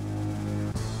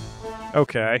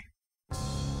 Okay.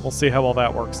 We'll see how all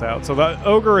that works out. So the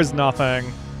Ogre is nothing,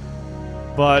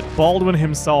 but Baldwin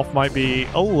himself might be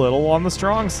a little on the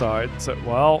strong side. So,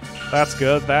 well, that's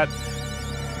good. That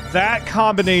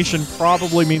combination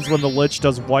probably means when the Lich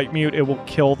does White Mute, it will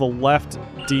kill the left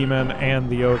demon and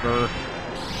the Ogre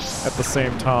at the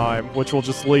same time, which will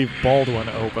just leave Baldwin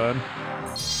open.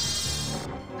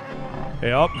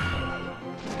 Yep.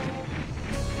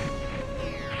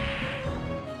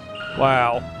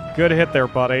 Wow. Good hit there,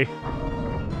 buddy.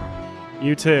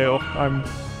 You too. I'm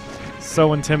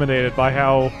so intimidated by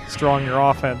how strong your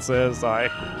offense is. I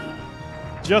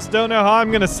just don't know how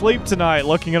I'm gonna sleep tonight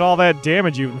looking at all that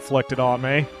damage you've inflicted on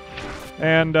me.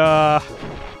 And, oh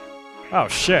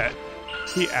shit.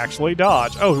 He actually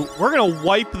dodged. Oh, we're gonna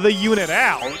wipe the unit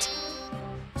out!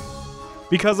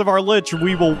 Because of our Lich,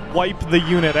 we will wipe the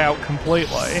unit out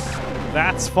completely.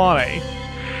 That's funny.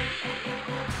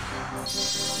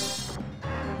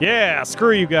 Yeah,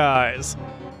 screw you guys.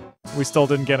 We still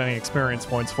didn't get any experience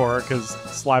points for it, because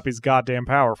Slappy's goddamn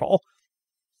powerful.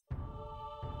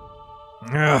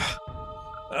 Ugh.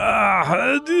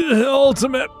 The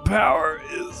ultimate power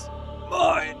is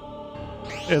mine.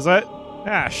 Is it?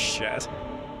 Ah, shit.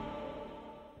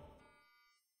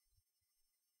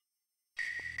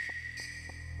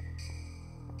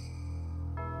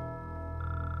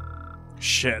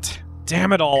 Shit.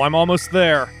 Damn it all, I'm almost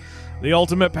there. The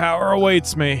ultimate power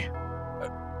awaits me.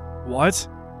 What?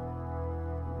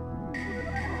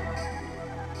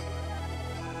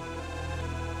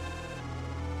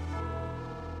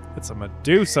 It's a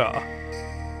Medusa.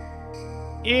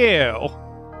 Ew.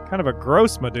 Kind of a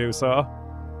gross Medusa.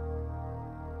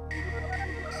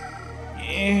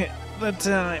 The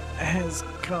time has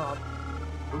come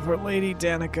for Lady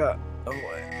Danika to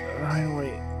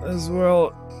annihilate this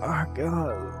world Oh,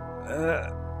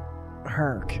 God.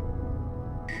 Herc.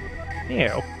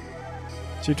 Ew.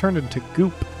 She turned into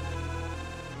goop.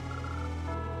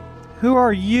 Who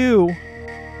are you?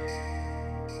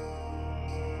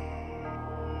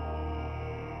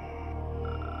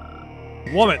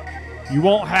 Woman, you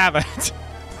won't have it.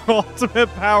 Ultimate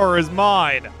power is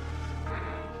mine.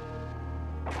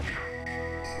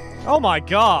 Oh my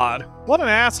god. What an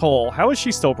asshole. How is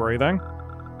she still breathing?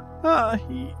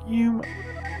 You...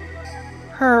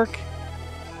 Herc.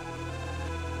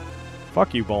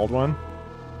 Fuck you, Baldwin.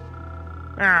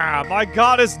 Ah, my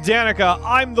goddess Danika,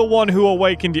 I'm the one who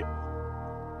awakened you.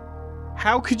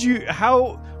 How could you...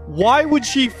 Why would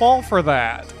she fall for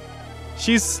that?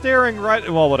 She's staring right...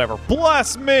 Well, whatever.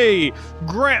 Bless me!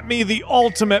 Grant me the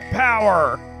ultimate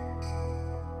power!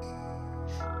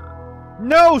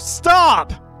 No,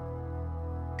 stop!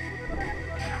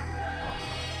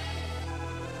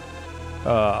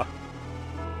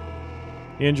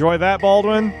 You enjoy that,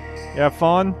 Baldwin? You have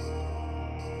fun?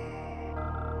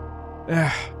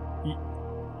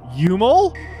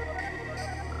 Yumel?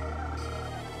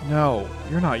 No,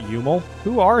 you're not Yumel.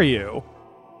 Who are you?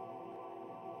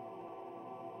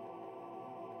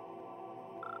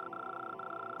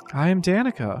 I am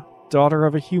Danika, daughter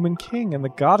of a human king and the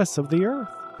goddess of the earth.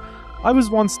 I was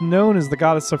once known as the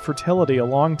goddess of fertility a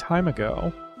long time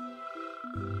ago.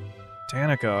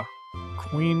 Danika,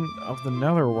 queen of the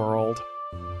netherworld.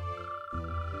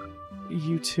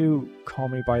 You too call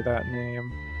me by that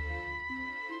name.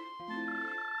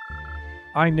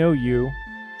 I know you,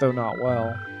 though not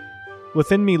well.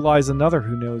 Within me lies another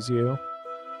who knows you.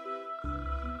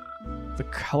 The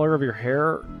color of your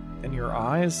hair and your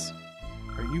eyes?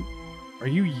 Are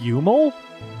you Yumel?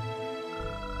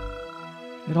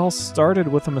 It all started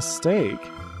with a mistake.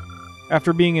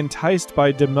 After being enticed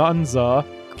by Demunza,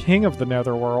 king of the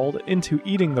netherworld, into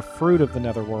eating the fruit of the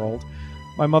netherworld,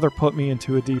 my mother put me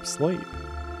into a deep sleep.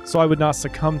 So I would not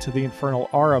succumb to the infernal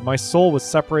aura, my soul was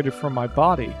separated from my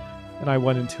body, and I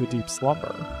went into a deep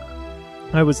slumber.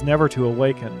 I was never to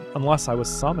awaken, unless I was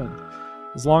summoned,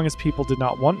 as long as people did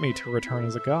not want me to return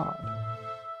as a god.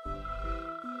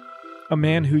 A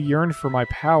man who yearned for my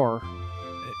power,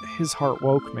 his heart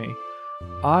woke me.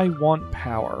 I want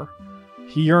power.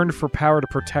 He yearned for power to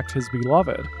protect his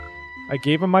beloved. I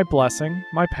gave him my blessing,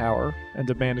 my power, and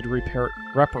demanded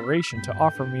reparation to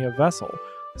offer me a vessel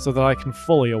so that I can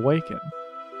fully awaken.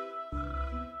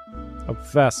 A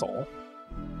vessel.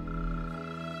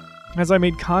 As I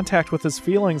made contact with his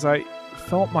feelings, I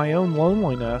felt my own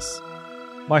loneliness.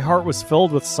 My heart was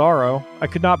filled with sorrow. I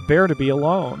could not bear to be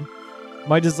alone.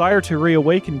 My desire to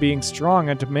reawaken being strong,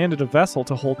 I demanded a vessel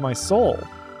to hold my soul.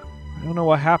 I don't know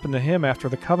what happened to him after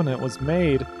the covenant was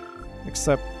made,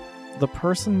 except the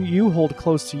person you hold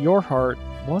close to your heart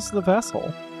was the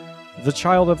vessel, the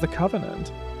child of the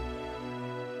covenant.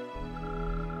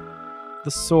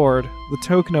 The sword, the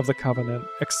token of the covenant,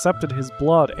 accepted his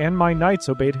blood, and my knights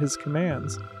obeyed his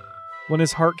commands. When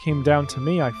his heart came down to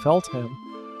me, I felt him.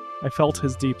 I felt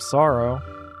his deep sorrow.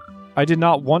 I did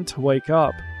not want to wake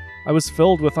up. I was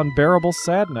filled with unbearable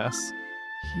sadness.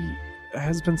 He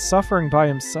has been suffering by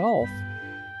himself.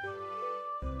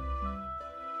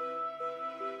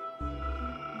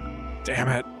 Damn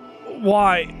it.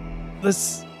 Why?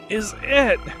 This is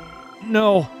it.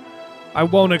 No, I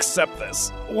won't accept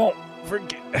this. Won't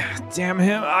forget. Damn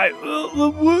him.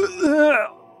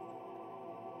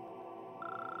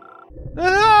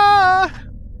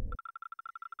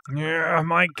 Yeah,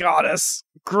 my goddess,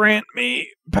 grant me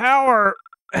power.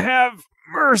 Have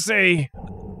mercy,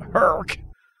 Herc.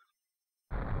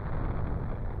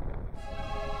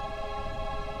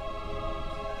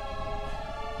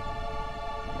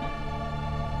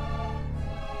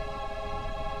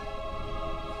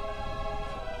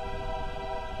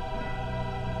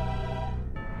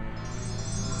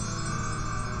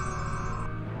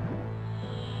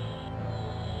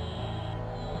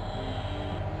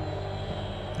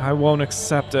 I won't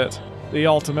accept it. The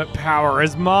ultimate power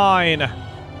is mine.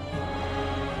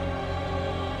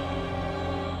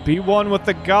 Be one with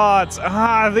the gods.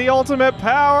 Ah, the ultimate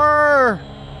power!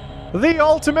 The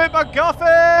ultimate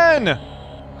MacGuffin!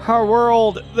 Our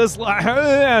world, this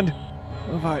land.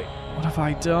 What have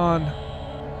I done?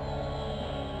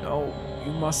 No,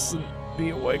 you mustn't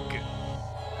be awake.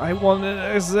 I wanted to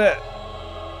exit.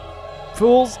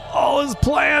 Fools, all is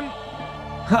planned.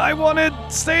 I wanted to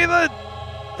stay the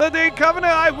day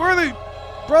covenant. I worthy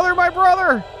brother, my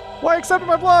brother. Why accepted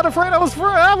my blood? Afraid I was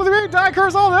for half of the big die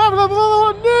curse all half of the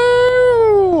blood.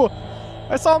 No!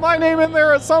 I saw my name in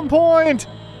there at some point.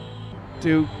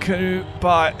 Do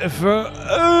but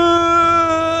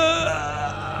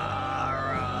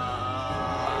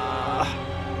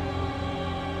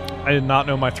I did not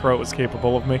know my throat was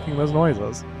capable of making those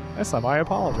noises. I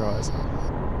apologize.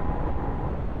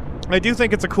 I do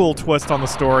think it's a cool twist on the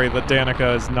story that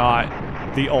Danika is not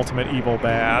the ultimate evil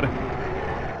bad.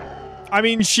 I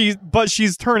mean,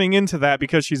 she's turning into that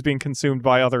because she's being consumed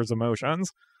by others'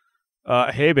 emotions.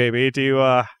 Hey baby, do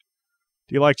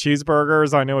you like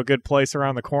cheeseburgers? I know a good place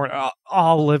around the corner.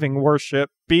 All living worship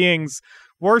beings,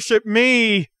 worship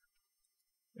me!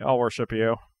 I'll worship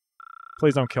you.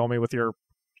 Please don't kill me with your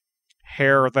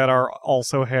hair that are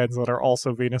also heads that are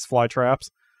also Venus flytraps.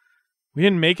 We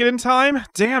didn't make it in time?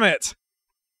 Damn it!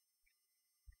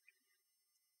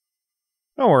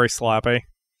 Don't worry, Slappy.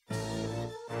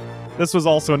 This was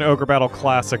also an Ogre Battle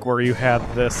Classic where you had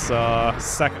this,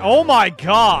 oh my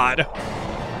god!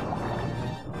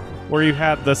 Where you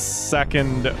had the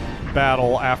second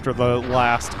battle after the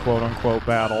last quote-unquote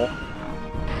battle.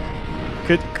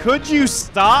 Could you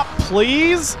stop,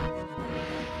 please?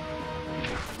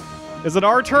 Is it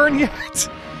our turn yet?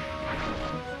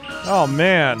 Oh,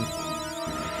 man.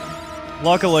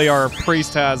 Luckily, our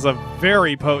priest has a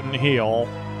very potent heal.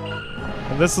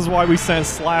 And this is why we sent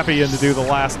Slappy in to do the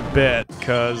last bit,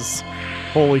 because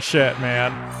holy shit,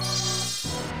 man.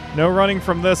 No running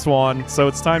from this one, so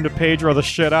it's time to Pedro the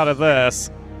shit out of this.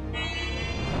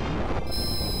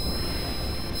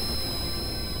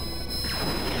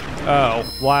 Oh,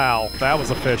 wow. That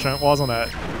was efficient, wasn't it?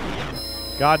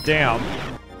 God damn.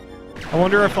 I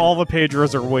wonder if all the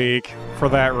Pedros are weak for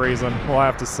that reason. We'll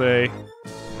have to see.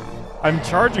 I'm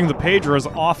charging the Pedros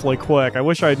awfully quick. I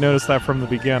wish I had noticed that from the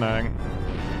beginning.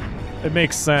 It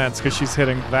makes sense, because she's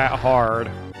hitting that hard.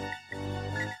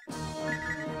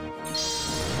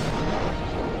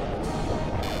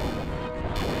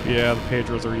 Yeah, the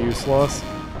Pedros are useless.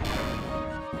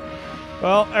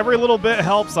 Well, every little bit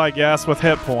helps, I guess, with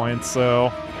hit points,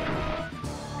 so...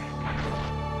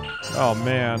 Oh,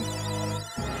 man.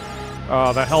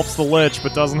 That helps the Lich,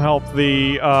 but doesn't help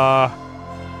the,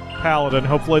 Paladin.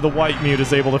 Hopefully the White Mute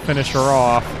is able to finish her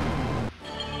off.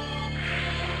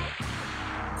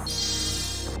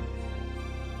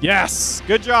 Yes!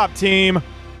 Good job, team!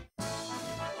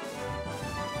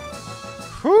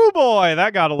 Whew, boy,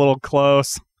 that got a little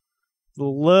close. A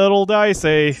little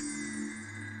dicey.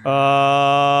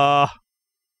 I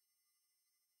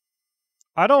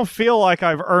don't feel like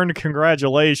I've earned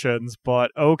congratulations,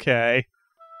 but okay.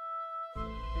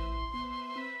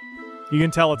 You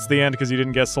can tell it's the end because you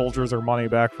didn't get soldiers or money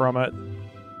back from it.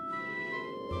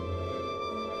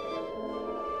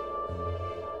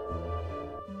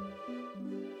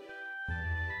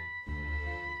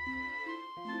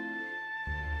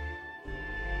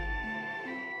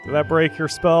 Did that break your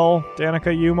spell,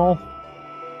 Danika Yumel?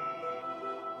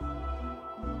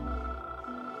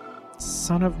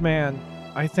 Son of man,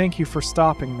 I thank you for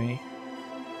stopping me.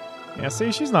 Yeah,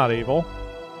 see, she's not evil.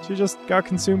 She just got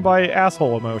consumed by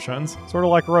asshole emotions. Sort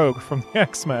of like Rogue from the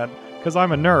X-Men. Because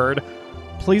I'm a nerd.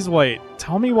 Please wait,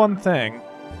 tell me one thing.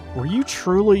 Were you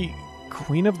truly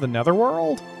Queen of the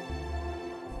Netherworld?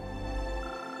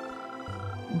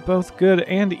 Both good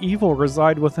and evil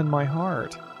reside within my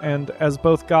heart. And as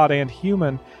both god and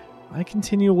human, I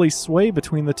continually sway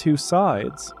between the two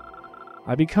sides.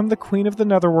 I become the queen of the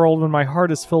netherworld when my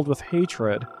heart is filled with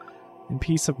hatred, and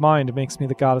peace of mind makes me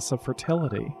the goddess of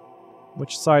fertility.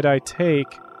 Which side I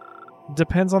take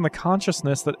depends on the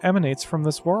consciousness that emanates from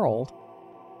this world.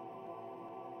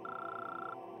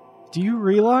 Do you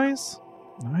realize?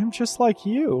 I'm just like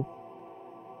you.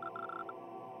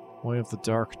 Way of the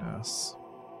darkness.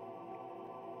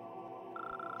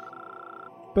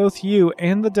 Both you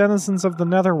and the denizens of the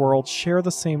netherworld share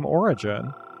the same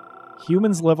origin.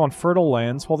 Humans live on fertile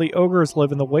lands while the ogres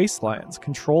live in the wastelands,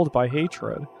 controlled by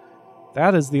hatred.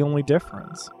 That is the only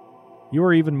difference. You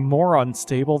are even more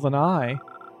unstable than I.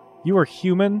 You are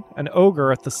human and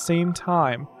ogre at the same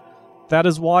time. That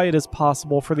is why it is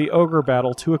possible for the ogre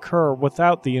battle to occur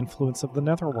without the influence of the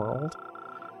netherworld.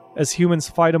 As humans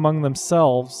fight among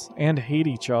themselves and hate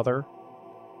each other.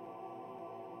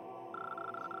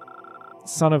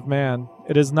 Son of man,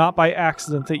 it is not by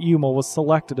accident that Yuma was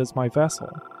selected as my vessel.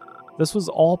 This was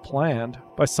all planned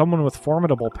by someone with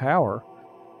formidable power.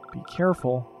 Be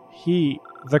careful. He,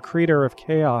 the creator of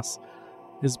chaos,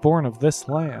 is born of this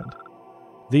land.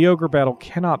 The ogre battle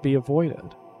cannot be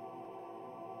avoided.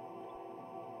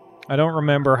 I don't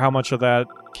remember how much of that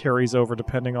carries over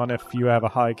depending on if you have a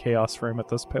high chaos frame at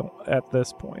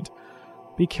this point.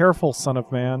 Be careful, son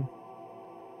of man.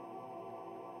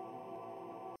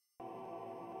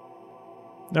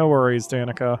 No worries,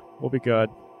 Danika. We'll be good.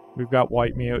 We've got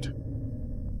White Mute.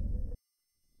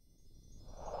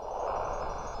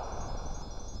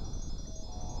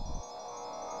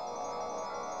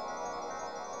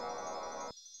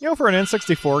 You know, for an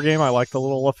N64 game, I like the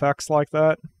little effects like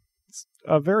that. It's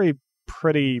a very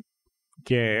pretty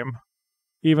game,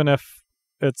 even if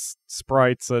it's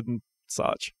sprites and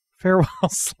such. Farewell,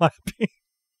 Slappy.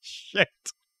 Shit.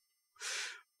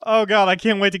 Oh god, I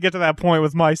can't wait to get to that point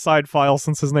with my side file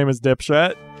since his name is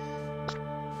Dipshit.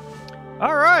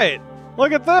 Alright,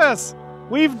 look at this!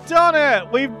 We've done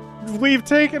it! We've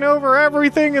taken over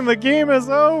everything and the game is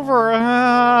over!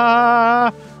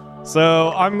 So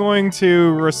I'm going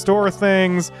to restore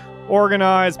things,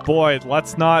 organize. Boy,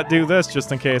 let's not do this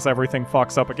just in case everything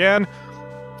fucks up again.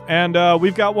 And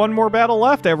we've got one more battle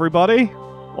left, everybody,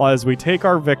 as we take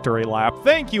our victory lap.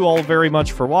 Thank you all very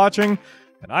much for watching,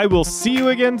 and I will see you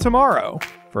again tomorrow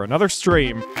for another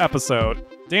stream episode.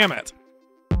 Damn it.